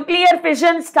 Nuclear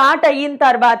fission start అయిన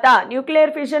తర్వాత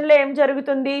nuclear ఫిషన్లో ఏం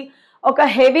జరుగుతుంది, ఒక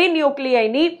heavy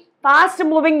న్యూక్లియైని fast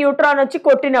moving neutron వచ్చి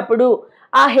కొట్టినప్పుడు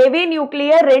ఆ heavy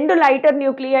nuclear 2 lighter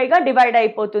న్యూక్లియైగా divide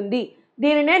అయిపోతుంది.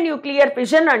 దీనినే న్యూక్లియర్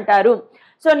ఫిషన్ అంటారు.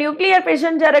 సో న్యూక్లియర్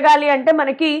ఫిషన్ జరగాలి అంటే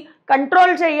మనకి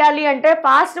కంట్రోల్ చేయాలి అంటే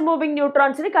ఫాస్ట్ మూవింగ్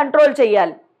న్యూట్రాన్స్ని కంట్రోల్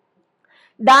చేయాలి.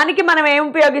 దానికి మనం ఏం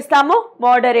ఉపయోగిస్తాము,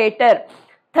 moderator.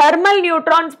 Thermal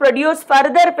neutrons produce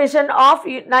further fission of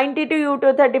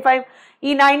 92U235.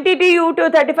 ఈ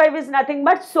 92U235 is nothing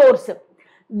but source.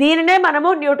 దీనినే మనము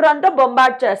న్యూట్రాన్తో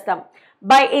బొంబార్డ్ చేస్తాం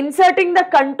by inserting the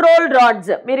control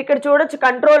rods. మీరు ఇక్కడ చూడొచ్చు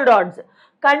కంట్రోల్ రాడ్స్.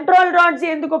 కంట్రోల్ రాడ్స్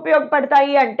ఎందుకు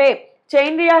ఉపయోగపడతాయి అంటే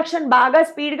చైన్ రియాక్షన్ బాగా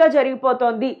స్పీడ్గా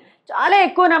జరిగిపోతుంది, చాలా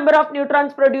ఎక్కువ నెంబర్ ఆఫ్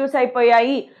న్యూట్రాన్స్ ప్రొడ్యూస్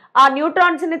అయిపోయాయి, ఆ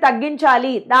న్యూట్రాన్స్ని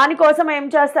తగ్గించాలి. దానికోసం ఏం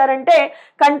చేస్తారంటే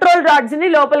కంట్రోల్ రాడ్స్ని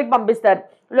లోపలికి పంపిస్తారు.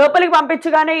 లోపలికి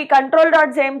పంపించగానే ఈ కంట్రోల్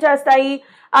రాడ్స్ ఏం చేస్తాయి,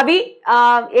 అవి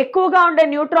ఎక్కువగా ఉండే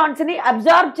న్యూట్రాన్స్ని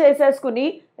అబ్జార్బ్ చేసేసుకుని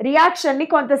రియాక్షన్ని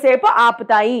కొంతసేపు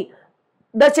ఆపుతాయి.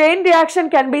 The chain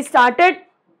reaction can be started,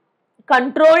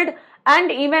 controlled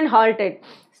and even halted.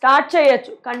 Start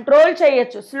చేయొచ్చు, కంట్రోల్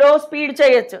చేయొచ్చు, స్లో స్పీడ్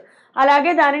చేయొచ్చు,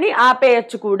 అలాగే దానిని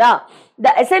ఆపేయచ్చు కూడా.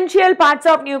 The essential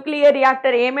parts of nuclear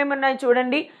reactor ఏమేమి ఉన్నాయి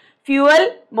చూడండి, fuel,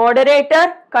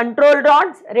 moderator, control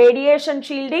rods, radiation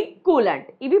shielding, కూలాంట్.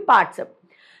 ఇవి పార్ట్స్.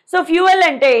 సో ఫ్యూయల్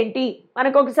అంటే ఏంటి,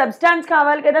 మనకు ఒక సబ్స్టాన్స్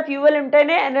కావాలి కదా, ఫ్యూయల్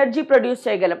ఉంటేనే ఎనర్జీ ప్రొడ్యూస్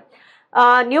చేయగలం.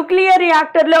 న్యూక్లియర్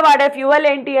రియాక్టర్లో వాడే ఫ్యూయల్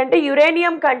ఏంటి అంటే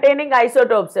యురేనియం కంటైనింగ్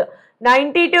ఐసోటోప్స్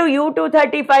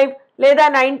 92U235 లేదా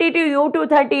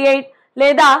 92U238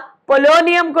 లేదా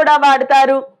పొలోనియం కూడా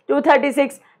వాడతారు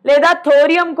 236 లేదా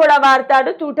థోరియం కూడా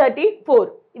వాడతాడు 234.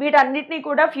 వీటన్నిటిని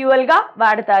కూడా ఫ్యూయల్గా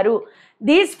వాడతారు.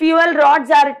 These fuel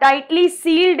rods are tightly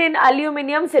sealed in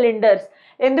aluminium cylinders.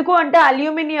 ఎందుకు అంటే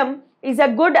aluminium is a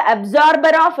good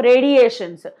absorber of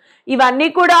radiations. ఇవన్నీ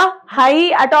కూడా హై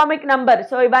అటామిక్ నంబర్.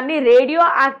 సో ఇవన్నీ రేడియో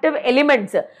యాక్టివ్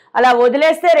ఎలిమెంట్స్. అలా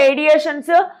వదిలేస్తే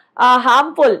రేడియేషన్స్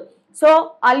హార్మ్ఫుల్. సో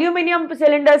అల్యూమినియం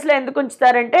సిలిండర్స్లో ఎందుకు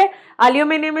ఉంచుతారంటే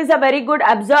aluminium is a very good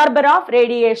absorber of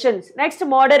radiations. Next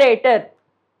moderator.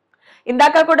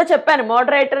 ఇందాక కూడా చెప్పాను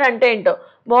మోడరేటర్ అంటే ఏంటో.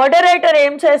 మోడరేటర్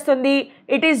ఏం చేస్తుంది,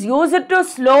 it is used to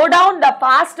slow down the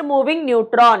fast moving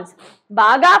neutrons.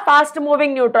 బాగా ఫాస్ట్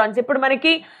మూవింగ్ న్యూట్రాన్స్. ఇప్పుడు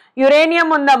మనకి యురేనియం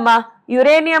ఉందమ్మా,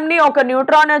 యురేనియంని ఒక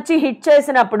న్యూట్రాన్ వచ్చి హిట్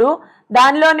చేసినప్పుడు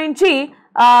దానిలో నుంచి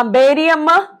బేరియం,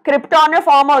 క్రిప్టాన్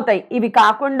ఫామ్ అవుతాయి. ఇవి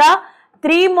కాకుండా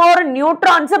 3 more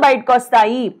న్యూట్రాన్స్ బయటకు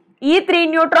వస్తాయి. ఈ 3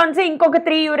 న్యూట్రాన్స్ ఇంకొక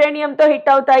 3 యురేనియంతో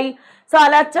హిట్ అవుతాయి. సో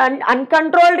అలా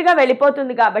అన్కంట్రోల్డ్గా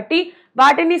వెళ్ళిపోతుంది. కాబట్టి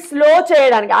వాటిని స్లో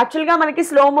చేయడానికి, యాక్చువల్గా మనకి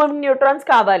స్లో మూవింగ్ న్యూట్రాన్స్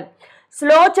కావాలి,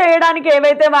 స్లో చేయడానికి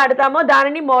ఏవైతే వాడతామో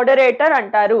దానిని మోడరేటర్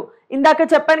అంటారు. ఇందాక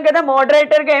చెప్పాను కదా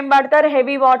మోడరేటర్గా ఏం వాడతారు,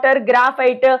 హెవీ వాటర్,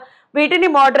 గ్రాఫైట్, వీటిని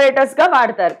మోడరేటర్స్గా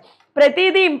వాడతారు.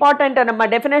 ప్రతిదీ ఇంపార్టెంట్ అన్నమాట.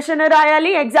 డెఫినేషన్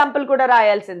రాయాలి, ఎగ్జాంపుల్ కూడా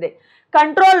రాయాల్సిందే.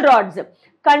 Control rods.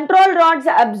 Control rods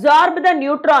absorb the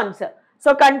neutrons. So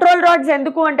control rods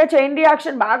ఎందుకు అంటే చైన్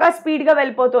రియాక్షన్ బాగా స్పీడ్గా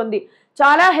వెళ్ళిపోతుంది,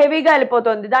 చాలా హెవీగా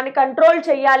వెళ్ళిపోతుంది, దాన్ని కంట్రోల్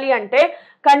చేయాలి అంటే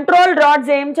కంట్రోల్ రాడ్స్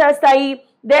ఏం చేస్తాయి,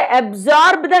 they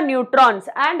absorb the neutrons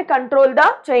and control the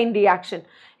chain reaction.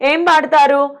 ఏం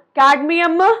వాడతారు,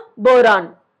 cadmium, boron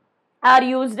are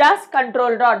used as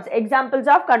control rods.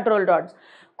 Examples of control rods.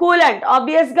 Coolant.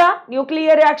 ఆబ్వియస్గా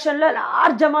nuclear రియాక్షన్లో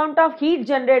large amount of heat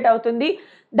generate అవుతుంది,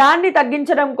 దాన్ని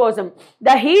తగ్గించడం కోసం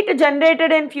the heat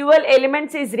generated in fuel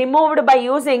elements is removed by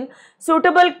using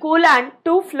suitable కూలాంట్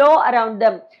to flow around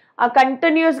them. ఆ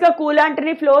కంటిన్యూస్గా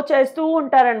కూలాంట్ని flow చేస్తూ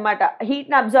ఉంటారనమాట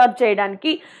హీట్ని absorb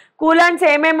చేయడానికి. కూలాంట్స్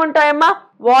ఏమేమి ఉంటాయమ్మా?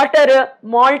 వాటర్,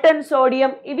 మాల్టన్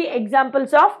సోడియం, ఇవి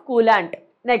ఎగ్జాంపుల్స్ ఆఫ్ కూలాంట్.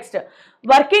 నెక్స్ట్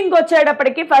వర్కింగ్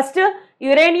వచ్చేటప్పటికి first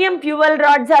uranium fuel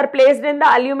rods are placed in the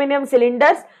aluminium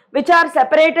cylinders which are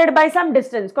separated by some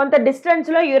distance. కొంత distance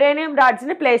లో యురేనియం రాడ్స్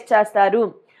ని ప్లేస్ చేస్తారు.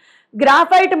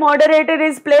 Graphite moderator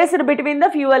is placed between the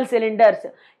fuel cylinders.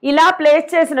 ఇలా place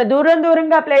చేసిన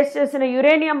దూరంగా place చేసిన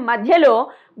uranium మధ్యలో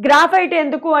graphite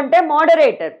ఎందుకు అంటే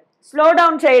మోడరేటర్, స్లో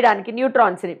డౌన్ చేయడానికి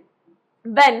న్యూట్రాన్స్ ని.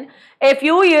 When a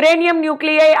few uranium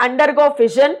nuclei undergo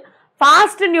fission,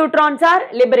 fast neutrons are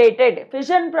liberated.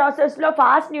 Fission process లో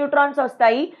fast neutrons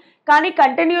వస్తాయి, కానీ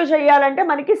కంటిన్యూ చేయాలంటే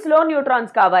మనకి స్లో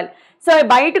న్యూట్రాన్స్ కావాలి. సో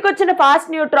బయటకు వచ్చిన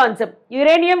ఫాస్ట్ న్యూట్రాన్స్,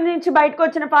 యురేనియం నుంచి బయటకు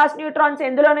వచ్చిన ఫాస్ట్ న్యూట్రాన్స్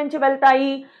ఎందులో నుంచి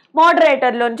వెళ్తాయి?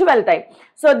 మోడరేటర్లో నుంచి వెళ్తాయి.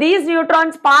 So these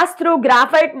neutrons pass through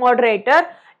graphite moderator.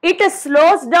 It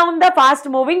slows down the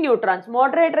fast moving neutrons.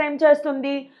 Moderator ఏం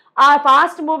చేస్తుంది? ఆ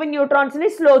ఫాస్ట్ మూవింగ్ న్యూట్రాన్స్ ని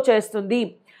స్లో చేస్తుంది.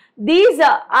 These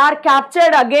are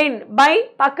captured again by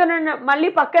మళ్ళీ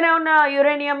పక్కనే ఉన్న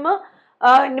యురేనియం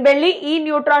వెళ్ళి ఈ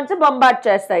న్యూట్రాన్స్ బొంబార్డ్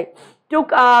చేస్తాయి to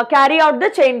carry out the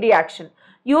chain reaction.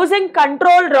 Using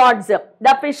control rods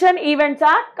the fission events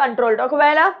are controlled.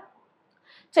 ఒకవేళ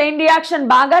చైన్ రియాక్షన్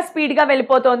బాగా స్పీడ్గా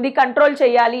వెళ్ళిపోతుంది, కంట్రోల్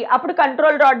చేయాలి, అప్పుడు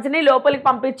కంట్రోల్ రాడ్స్ని లోపలికి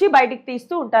పంపించి బయటికి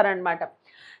తీస్తూ ఉంటారనమాట.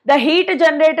 The heat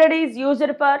generated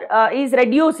is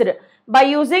reduced by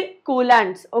using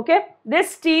coolants. Okay, this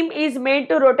steam is made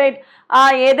to rotate.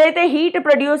 ఏదైతే హీట్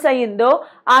ప్రొడ్యూస్ అయ్యిందో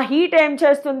ఆ హీట్ ఏం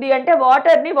చేస్తుంది అంటే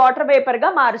వాటర్ని వాటర్ వేపర్గా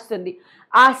మారుస్తుంది.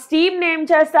 ఆ స్టీమ్ని ఏం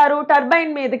చేస్తారు?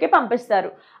 టర్బైన్ మీదకి పంపిస్తారు.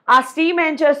 ఆ స్టీమ్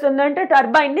ఏం చేస్తుంది అంటే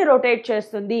టర్బైన్ని రొటేట్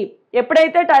చేస్తుంది.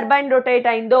 ఎప్పుడైతే టర్బైన్ రొటేట్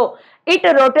అయిందో it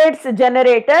rotates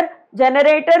generator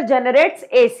generates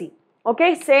AC. Okay,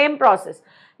 same process.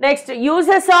 Next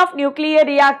uses of nuclear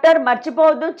reactor.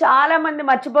 మర్చిపోవద్దు, చాలా మంది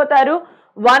మర్చిపోతారు.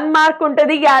 1 మార్క్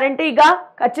ఉంటుంది, గ్యారంటీగా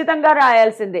ఖచ్చితంగా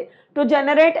రాయాల్సిందే. To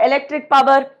generate electric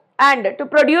power and to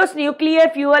produce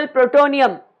nuclear fuel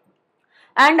ప్రోటోనియం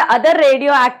and other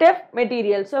radio active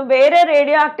materials. So వేరే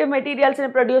radio active మెటీరియల్స్ని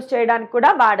produce చేయడానికి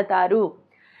కూడా వాడతారు.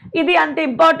 ఇది అంత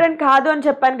ఇంపార్టెంట్ కాదు అని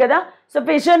చెప్పాను కదా. సో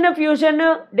ఫిషన్ ఫ్యూజన్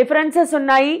డిఫరెన్సెస్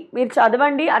ఉన్నాయి, మీరు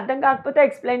చదవండి, అర్థం కాకపోతే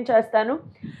ఎక్స్ప్లెయిన్ చేస్తాను.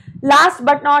 Last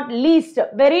but not least,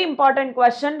 very important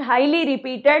question, highly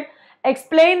repeated.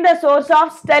 Explain the source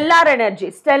of stellar energy.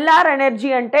 Stellar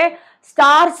energy అంటే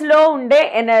స్టార్స్లో ఉండే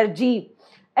energy.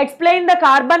 Explain the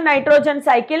carbon nitrogen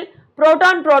cycle,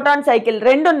 proton cycle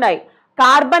రెండు ఉన్నాయి.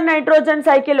 కార్బన్ నైట్రోజన్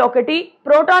సైకిల్ ఒకటి,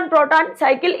 ప్రోటాన్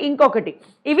సైకిల్ ఇంకొకటి.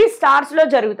 ఇవి స్టార్స్లో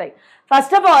జరుగుతాయి.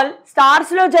 First of all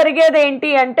స్టార్స్లో జరిగేది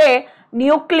ఏంటి అంటే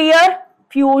న్యూక్లియర్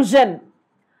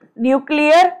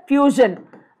ఫ్యూజన్.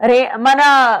 మన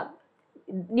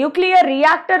న్యూక్లియర్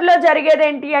రియాక్టర్లో జరిగేది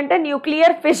ఏంటి అంటే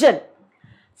న్యూక్లియర్ ఫిషన్.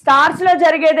 స్టార్స్లో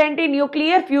జరిగేది ఏంటి?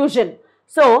 Nuclear fusion.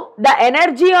 So the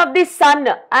energy of the sun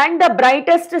and the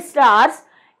brightest stars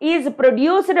is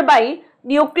produced by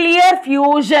nuclear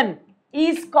fusion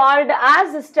is called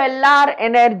as stellar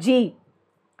energy.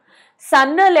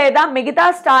 Sun లేదా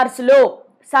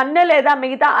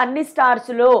మిగతా అన్ని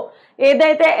స్టార్స్లో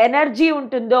ఏదైతే ఎనర్జీ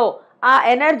ఉంటుందో ఆ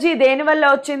ఎనర్జీ దేని వల్ల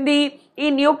వచ్చింది? ఈ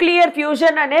న్యూక్లియర్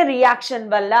ఫ్యూజన్ అనే రియాక్షన్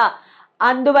వల్ల.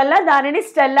 అందువల్ల దానిని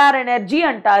స్టెల్లార్ ఎనర్జీ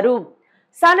అంటారు.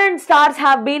 Sun and stars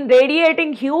have been radiating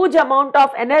huge amount of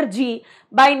energy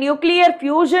by nuclear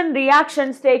fusion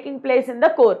reactions taking place in the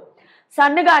core.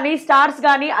 Sun గానీ స్టార్స్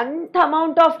గానీ అంత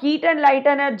amount of heat and light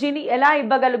ఎనర్జీని ఎలా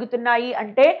ఇవ్వగలుగుతున్నాయి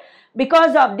అంటే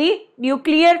because of the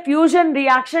nuclear fusion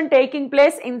reaction taking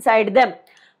place inside them,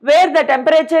 wear the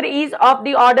temperature is of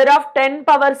the order of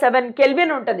 10⁻⁷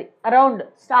 kelvin ఉంటుంది around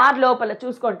star లోపల.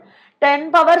 చూసుకోండి,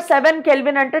 10⁻⁷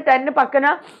 kelvin అంటే 10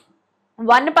 పక్కన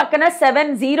 1 పక్కన 7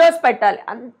 zeros పెట్టాలి,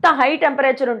 అంత హై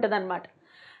టెంపరేచర్ ఉంటుంది అనమాట.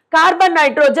 కార్బన్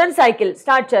నైట్రోజన్ సైకిల్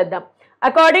స్టార్ట్ చేద్దాం.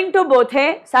 According to బోథే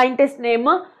scientist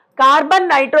name, carbon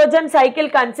nitrogen cycle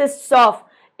consists of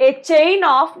A chain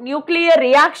of nuclear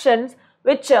reactions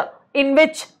in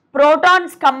which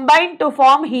protons combine to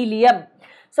form helium.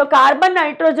 So carbon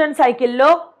nitrogen సైకిల్లో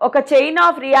ఒక chain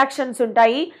of reactions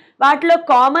ఉంటాయి. వాటిలో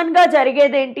కామన్గా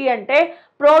జరిగేది ఏంటి అంటే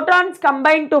protons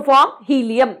combine to form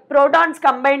helium. Protons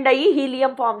combined అయ్యి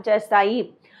helium form చేస్తాయి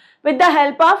with the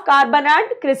help of carbon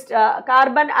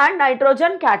and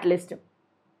nitrogen catalyst.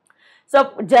 So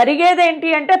జరిగేది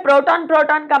ఏంటి అంటే ప్రోటాన్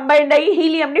కంబైన్డ్ అయ్యి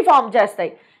హీలియంని ఫార్మ్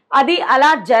చేస్తాయి. అది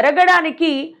అలా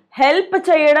జరగడానికి హెల్ప్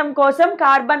చేయడం కోసం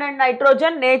కార్బన్ అండ్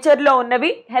నైట్రోజన్ నేచర్లో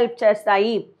ఉన్నవి హెల్ప్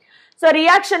చేస్తాయి. సో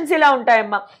రియాక్షన్స్ ఇలా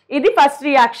ఉంటాయమ్మా. ఇది ఫస్ట్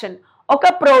రియాక్షన్. ఒక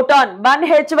ప్రోటాన్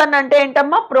 1H1 అంటే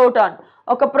ఏంటమ్మా? ప్రోటాన్.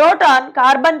 ఒక ప్రోటాన్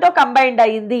కార్బన్తో కంబైన్డ్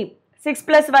అయ్యింది. 6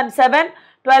 + 1 7,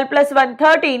 12 + 1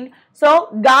 13. సో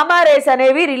గామా రేస్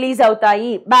అనేవి రిలీజ్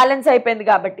అవుతాయి, బ్యాలెన్స్ అయిపోయింది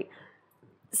కాబట్టి.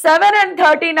 7 and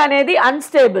 13 అనేది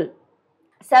అన్స్టేబుల్.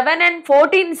 7 and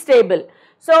 14 stable.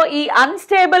 సో ఈ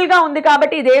అన్స్టేబుల్గా ఉంది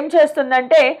కాబట్టి ఇది ఏం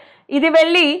చేస్తుందంటే ఇది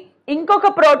వెళ్ళి ఇంకొక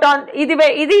ప్రోటాన్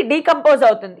ఇది డీకంపోజ్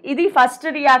అవుతుంది. ఇది ఫస్ట్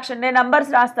రియాక్షన్, నేను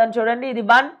నంబర్స్ రాస్తాను చూడండి. ఇది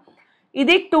 1,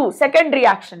 ఇది 2 సెకండ్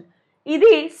రియాక్షన్.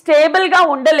 ఇది స్టేబుల్గా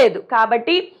ఉండలేదు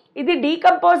కాబట్టి ఇది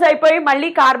డీకంపోజ్ అయిపోయి మళ్ళీ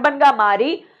కార్బన్గా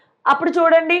మారి అప్పుడు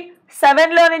చూడండి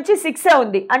 7లో నుంచి 6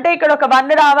 ఉంది అంటే ఇక్కడ ఒక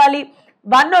 1 రావాలి.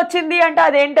 1 వచ్చింది అంటే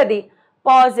అదేంటది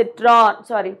పాజిట్రాన్.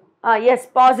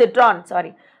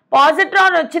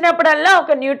 పాజిట్రాన్ వచ్చినప్పుడల్లా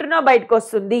ఒక న్యూట్రినో బయటకు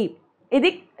వస్తుంది.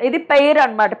 ఇది పెయిర్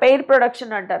అనమాట, పెయిర్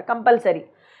ప్రొడక్షన్ అంటారు కంపల్సరీ.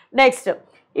 నెక్స్ట్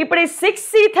ఇప్పుడు ఈ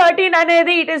 6C13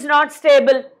 అనేది ఇట్ ఈస్ నాట్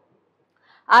స్టేబుల్.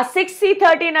 ఆ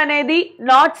 6C13 అనేది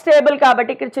నాట్ స్టేబుల్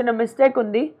కాబట్టి ఇక్కడ చిన్న మిస్టేక్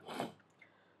ఉంది.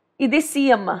 ఇది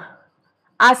సిఎం.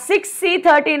 ఆ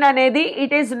 6C13 అనేది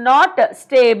it is not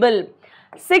stable.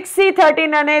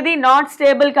 6C13 అనేది నాట్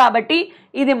స్టేబుల్ కాబట్టి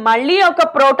ఇది మళ్ళీ ఒక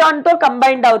ప్రోటాన్తో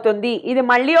కంబైండ్ అవుతుంది. ఇది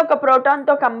మళ్ళీ ఒక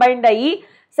ప్రోటాన్తో కంబైండ్ అయ్యి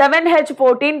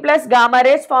 7H14 plus gamma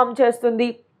rays form చేస్తుంది.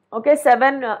 ఓకే,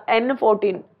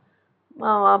 7N14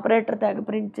 మా ఆపరేటర్ తెగ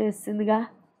ప్రింట్ చేస్తుందిగా.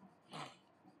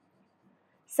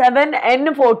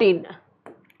 7N14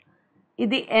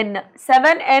 ఇది N.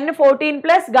 7N14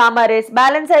 plus gamma rays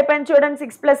balance అయిపోయింది చూడండి.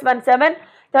 6 + 1 7,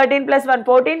 13 + 1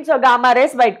 14. సో గామా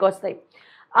రేస్ బయటకు వస్తాయి.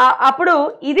 అప్పుడు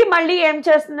ఇది మళ్ళీ ఏం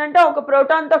చేస్తుందంటే ఒక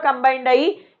ప్రోటాన్తో కంబైండ్ అయ్యి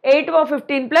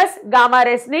 8O15 ప్లస్ గామా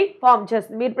రేస్ని ఫామ్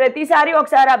చేస్తుంది. మీరు ప్రతిసారి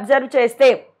ఒకసారి అబ్జర్వ్ చేస్తే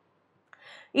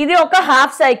ఇది ఒక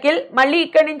హాఫ్ సైకిల్, మళ్ళీ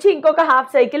ఇక్కడ నుంచి ఇంకొక హాఫ్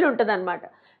సైకిల్ ఉంటుంది అనమాట.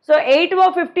 సో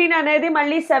 8O15 అనేది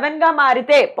మళ్ళీ 7గా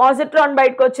మారితే పాజిట్రాన్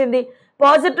బయటకు వచ్చింది.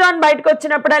 పాజిట్రాన్ బయటకు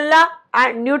వచ్చినప్పుడల్లా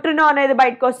న్యూట్రినో అనేది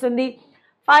బయటకు వస్తుంది.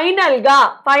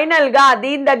 ఫైనల్గా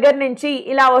దీని దగ్గర నుంచి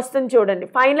ఇలా వస్తుంది చూడండి,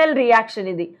 ఫైనల్ రియాక్షన్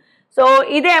ఇది. సో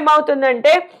ఇది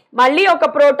ఏమవుతుందంటే మళ్ళీ ఒక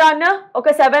ప్రోటాన్ ఒక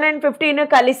 7 and 15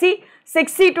 కలిసి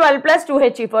 6C12 ప్లస్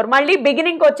 2He4 మళ్ళీ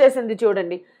బిగినింగ్కి వచ్చేసింది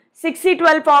చూడండి.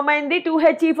 6C12 ఫామ్ అయింది.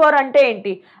 2He4 అంటే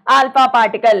ఏంటి? Alpha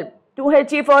particle.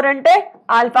 2He4 అంటే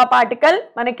ఆల్ఫా పార్టికల్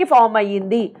మనకి ఫామ్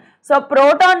అయ్యింది. సో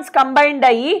ప్రోటాన్స్ కంబైండ్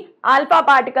అయ్యి ఆల్ఫా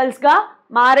పార్టికల్స్గా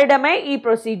మారడమే ఈ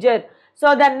procedure. So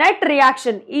the net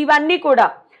reaction ఇవన్నీ కూడా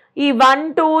ఈ 1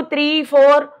 2 3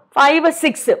 4 5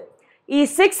 6 ఈ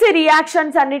 6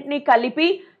 రియాక్షన్స్ అన్నిటినీ కలిపి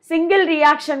సింగిల్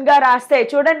రియాక్షన్గా రాస్తే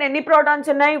చూడండి ఎన్ని ప్రోటాన్స్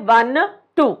ఉన్నాయి. 1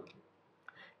 2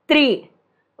 3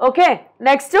 ఓకే,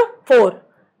 నెక్స్ట్ 4.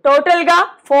 టోటల్గా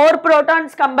 4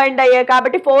 ప్రోటాన్స్ కంబైండ్ అయ్యాయి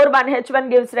కాబట్టి 4 1H1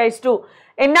 గివ్స్ రైస్ టు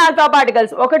ఎన్ని ఆల్ఫా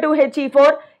పార్టికల్స్? ఒక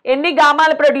 2He4. ఎన్ని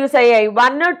గామాలు ప్రొడ్యూస్ అయ్యాయి?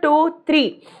 1 2 3.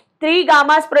 3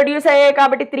 గామాస్ ప్రొడ్యూస్ అయ్యాయి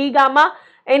కాబట్టి 3 గామా.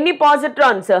 ఎన్ని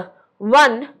పాజిట్రాన్స్?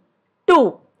 1 2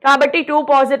 కాబట్టి 2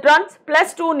 పాజిట్రాన్స్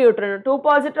ప్లస్ 2 న్యూట్రినో. 2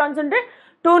 పాజిట్రాన్స్ ఉంటే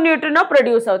 2 న్యూట్రినో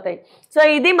ప్రొడ్యూస్ అవుతాయి. సో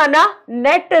ఇది మన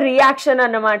నెట్ రియాక్షన్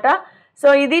అన్నమాట. సో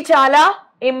ఇది చాలా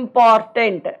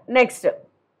important. Next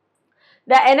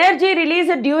the energy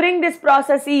release during this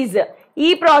process is, ఈ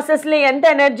ప్రాసెస్లో ఎంత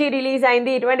ఎనర్జీ రిలీజ్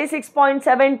అయింది?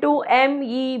 26.72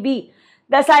 MeV.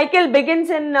 The cycle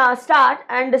begins in start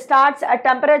and starts at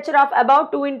temperature of about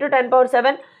 2 ×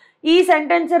 10⁻⁷. ఈ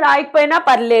సెంటెన్స్ రాయకపోయినా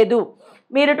పర్లేదు,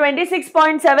 మీరు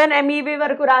 26.7 MeV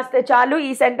వరకు రాస్తే చాలు,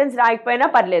 ఈ సెంటెన్స్ రాయకపోయినా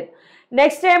పర్లేదు.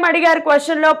 నెక్స్ట్ ఏం అడిగారు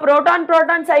క్వశ్చన్లో?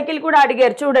 ప్రోటాన్ సైకిల్ కూడా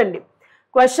అడిగారు చూడండి.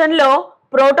 క్వశ్చన్లో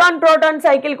ప్రోటాన్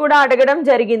సైకిల్ కూడా అడగడం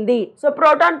జరిగింది. సో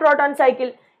ప్రోటాన్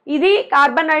సైకిల్ ఇది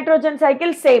కార్బన్ నైట్రోజన్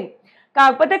సైకిల్ సేమ్,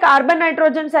 కాకపోతే కార్బన్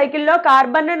నైట్రోజన్ సైకిల్లో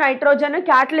కార్బన్ నైట్రోజన్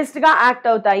క్యాటలిస్ట్గా యాక్ట్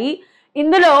అవుతాయి.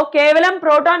 ఇందులో కేవలం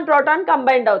ప్రోటాన్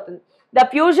కంబైండ్ అవుతుంది. The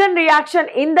fusion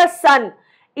reaction in the sun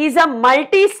is a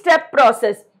multi step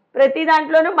process. ప్రతి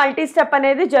దాంట్లోనూ మల్టీ స్టెప్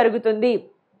అనేది జరుగుతుంది.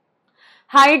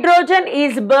 Hydrogen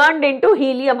is burned into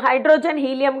helium. Hydrogen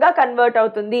హీలియంగా convert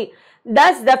అవుతుంది.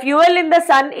 దస్ the fuel in the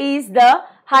sun is the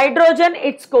hydrogen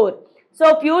it's core. So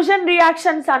fusion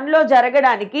reaction సన్లో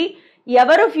జరగడానికి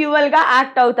ఎవరు ఫ్యూయల్గా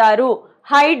act అవుతారు?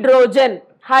 Hydrogen.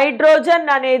 Hydrogen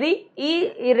అనేది ఈ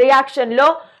రియాక్షన్లో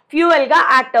ఫ్యూయల్గా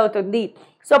యాక్ట్ అవుతుంది.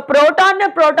 సో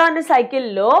ప్రోటాన్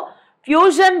సైకిల్లో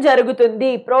ఫ్యూజన్ జరుగుతుంది.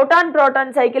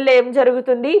 ప్రోటాన్ సైకిల్లో ఏం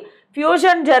జరుగుతుంది?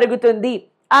 ఫ్యూజన్ జరుగుతుంది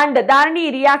అండ్ దానిని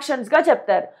రియాక్షన్స్గా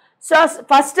చెప్తారు. సో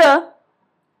ఫస్ట్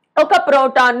ఒక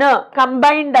ప్రోటాన్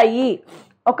కంబైండ్ అయ్యి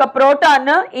ఒక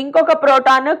ప్రోటాన్ ఇంకొక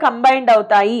ప్రోటాన్ కంబైండ్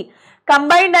అవుతాయి.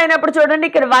 కంబైండ్ అయినప్పుడు చూడండి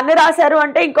ఇక్కడ 1 రాశారు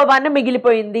అంటే ఇంకో 1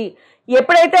 మిగిలిపోయింది.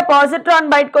 ఎప్పుడైతే పాజిట్రాన్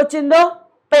బయటకు వచ్చిందో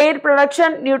పెయిర్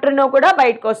ప్రొడక్షన్ న్యూట్రినో కూడా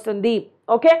బయటకు వస్తుంది.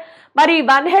 ఓకే, మరి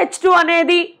 1H2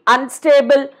 అనేది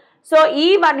అన్స్టేబుల్. సో ఈ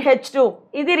 1H2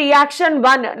 ఇది రియాక్షన్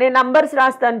 1, నేను నంబర్స్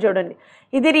రాస్తాను చూడండి.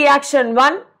 ఇది రియాక్షన్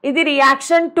 1, ఇది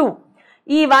రియాక్షన్ 2.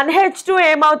 ఈ 1H2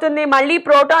 ఏమవుతుంది? మళ్ళీ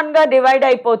ప్రోటాన్గా డివైడ్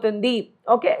అయిపోతుంది.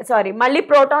 ఓకే సారీ, మళ్ళీ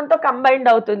ప్రోటాన్తో కంబైండ్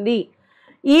అవుతుంది.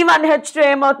 ఈ 1H2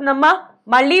 ఏమవుతుందమ్మా?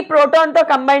 మళ్ళీ ప్రోటాన్తో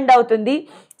కంబైండ్ అవుతుంది.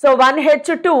 So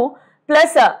 1H2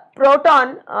 plus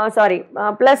proton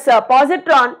plus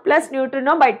positron plus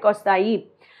neutrino బయటకు వస్తాయి.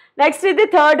 నెక్స్ట్ ఇది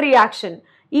థర్డ్ రియాక్షన్.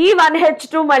 ఈ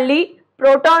 1H2 మళ్ళీ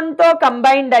ప్రోటాన్తో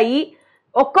కంబైన్డ్ అయ్యి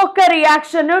ఒక్కొక్క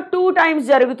రియాక్షన్ 2 టైమ్స్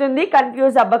జరుగుతుంది,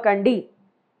 కన్ఫ్యూజ్ అవ్వకండి.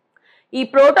 ఈ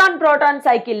ప్రోటాన్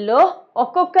సైకిల్లో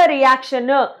ఒక్కొక్క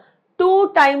రియాక్షన్ 2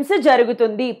 టైమ్స్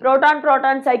జరుగుతుంది.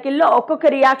 ప్రోటాన్ సైకిల్లో ఒక్కొక్క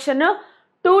రియాక్షన్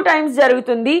 2 టైమ్స్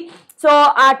జరుగుతుంది. సో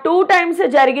ఆ 2 టైమ్స్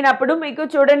జరిగినప్పుడు మీకు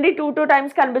చూడండి 2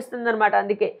 టైమ్స్ కనిపిస్తుంది అనమాట.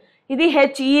 అందుకే ఇది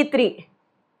హెచ్ఈ3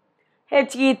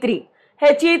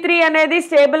 అనేది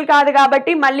స్టేబుల్ కాదు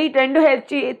కాబట్టి మళ్ళీ 2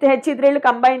 హెచ్ఈ3లు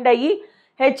కంబైన్డ్ అయ్యి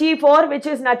He4 which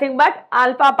is nothing but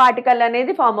alpha particle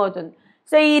అనేది ఫామ్ అవుతుంది.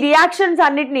 సో ఈ రియాక్షన్స్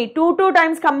అన్నిటినీ 2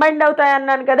 టైమ్స్ కంబైన్డ్ అవుతాయి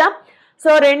అన్నాను కదా. సో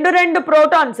రెండు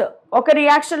ప్రోటాన్స్ ఒక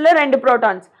రియాక్షన్లో 2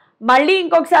 ప్రోటాన్స్ మళ్ళీ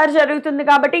ఇంకొకసారి జరుగుతుంది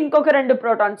కాబట్టి ఇంకొక 2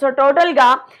 ప్రోటాన్స్. సో టోటల్గా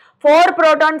 4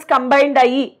 ప్రోటాన్స్ కంబైన్డ్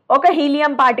అయ్యి ఒక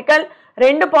హీలియం పార్టికల్,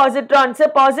 2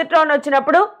 పాజిట్రాన్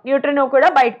వచ్చినప్పుడు న్యూట్రినో కూడా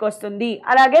బయటకు వస్తుంది,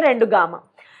 అలాగే 2 gamma.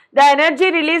 The energy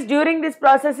release during this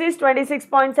process is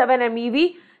 26.7 MeV.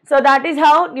 So that is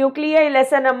how nuclei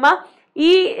lesson అమ్మ.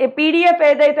 ఈ పీడిఎఫ్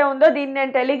ఏదైతే ఉందో దీన్ని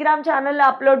నేను టెలిగ్రామ్ ఛానల్లో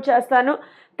అప్లోడ్ చేస్తాను.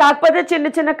 కాకపోతే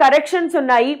చిన్న కరెక్షన్స్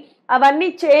ఉన్నాయి, అవన్నీ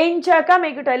చేయించాక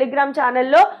మీకు టెలిగ్రామ్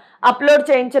ఛానల్లో అప్లోడ్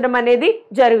చేయించడం అనేది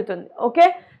జరుగుతుంది. ఓకే,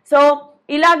 సో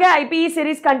ఇలాగే ఐపీఈ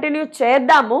సిరీస్ కంటిన్యూ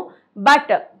చేద్దాము.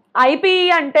 బట్ ఐపీఈ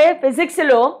అంటే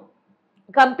ఫిజిక్స్లో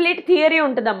కంప్లీట్ థియరీ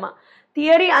ఉంటుందమ్మా.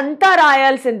 థియరీ అంతా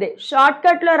రాయాల్సిందే,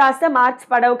 షార్ట్కట్లో రాస్తే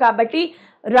మార్క్స్ పడవు కాబట్టి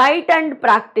right and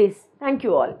practice. Thank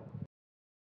you all.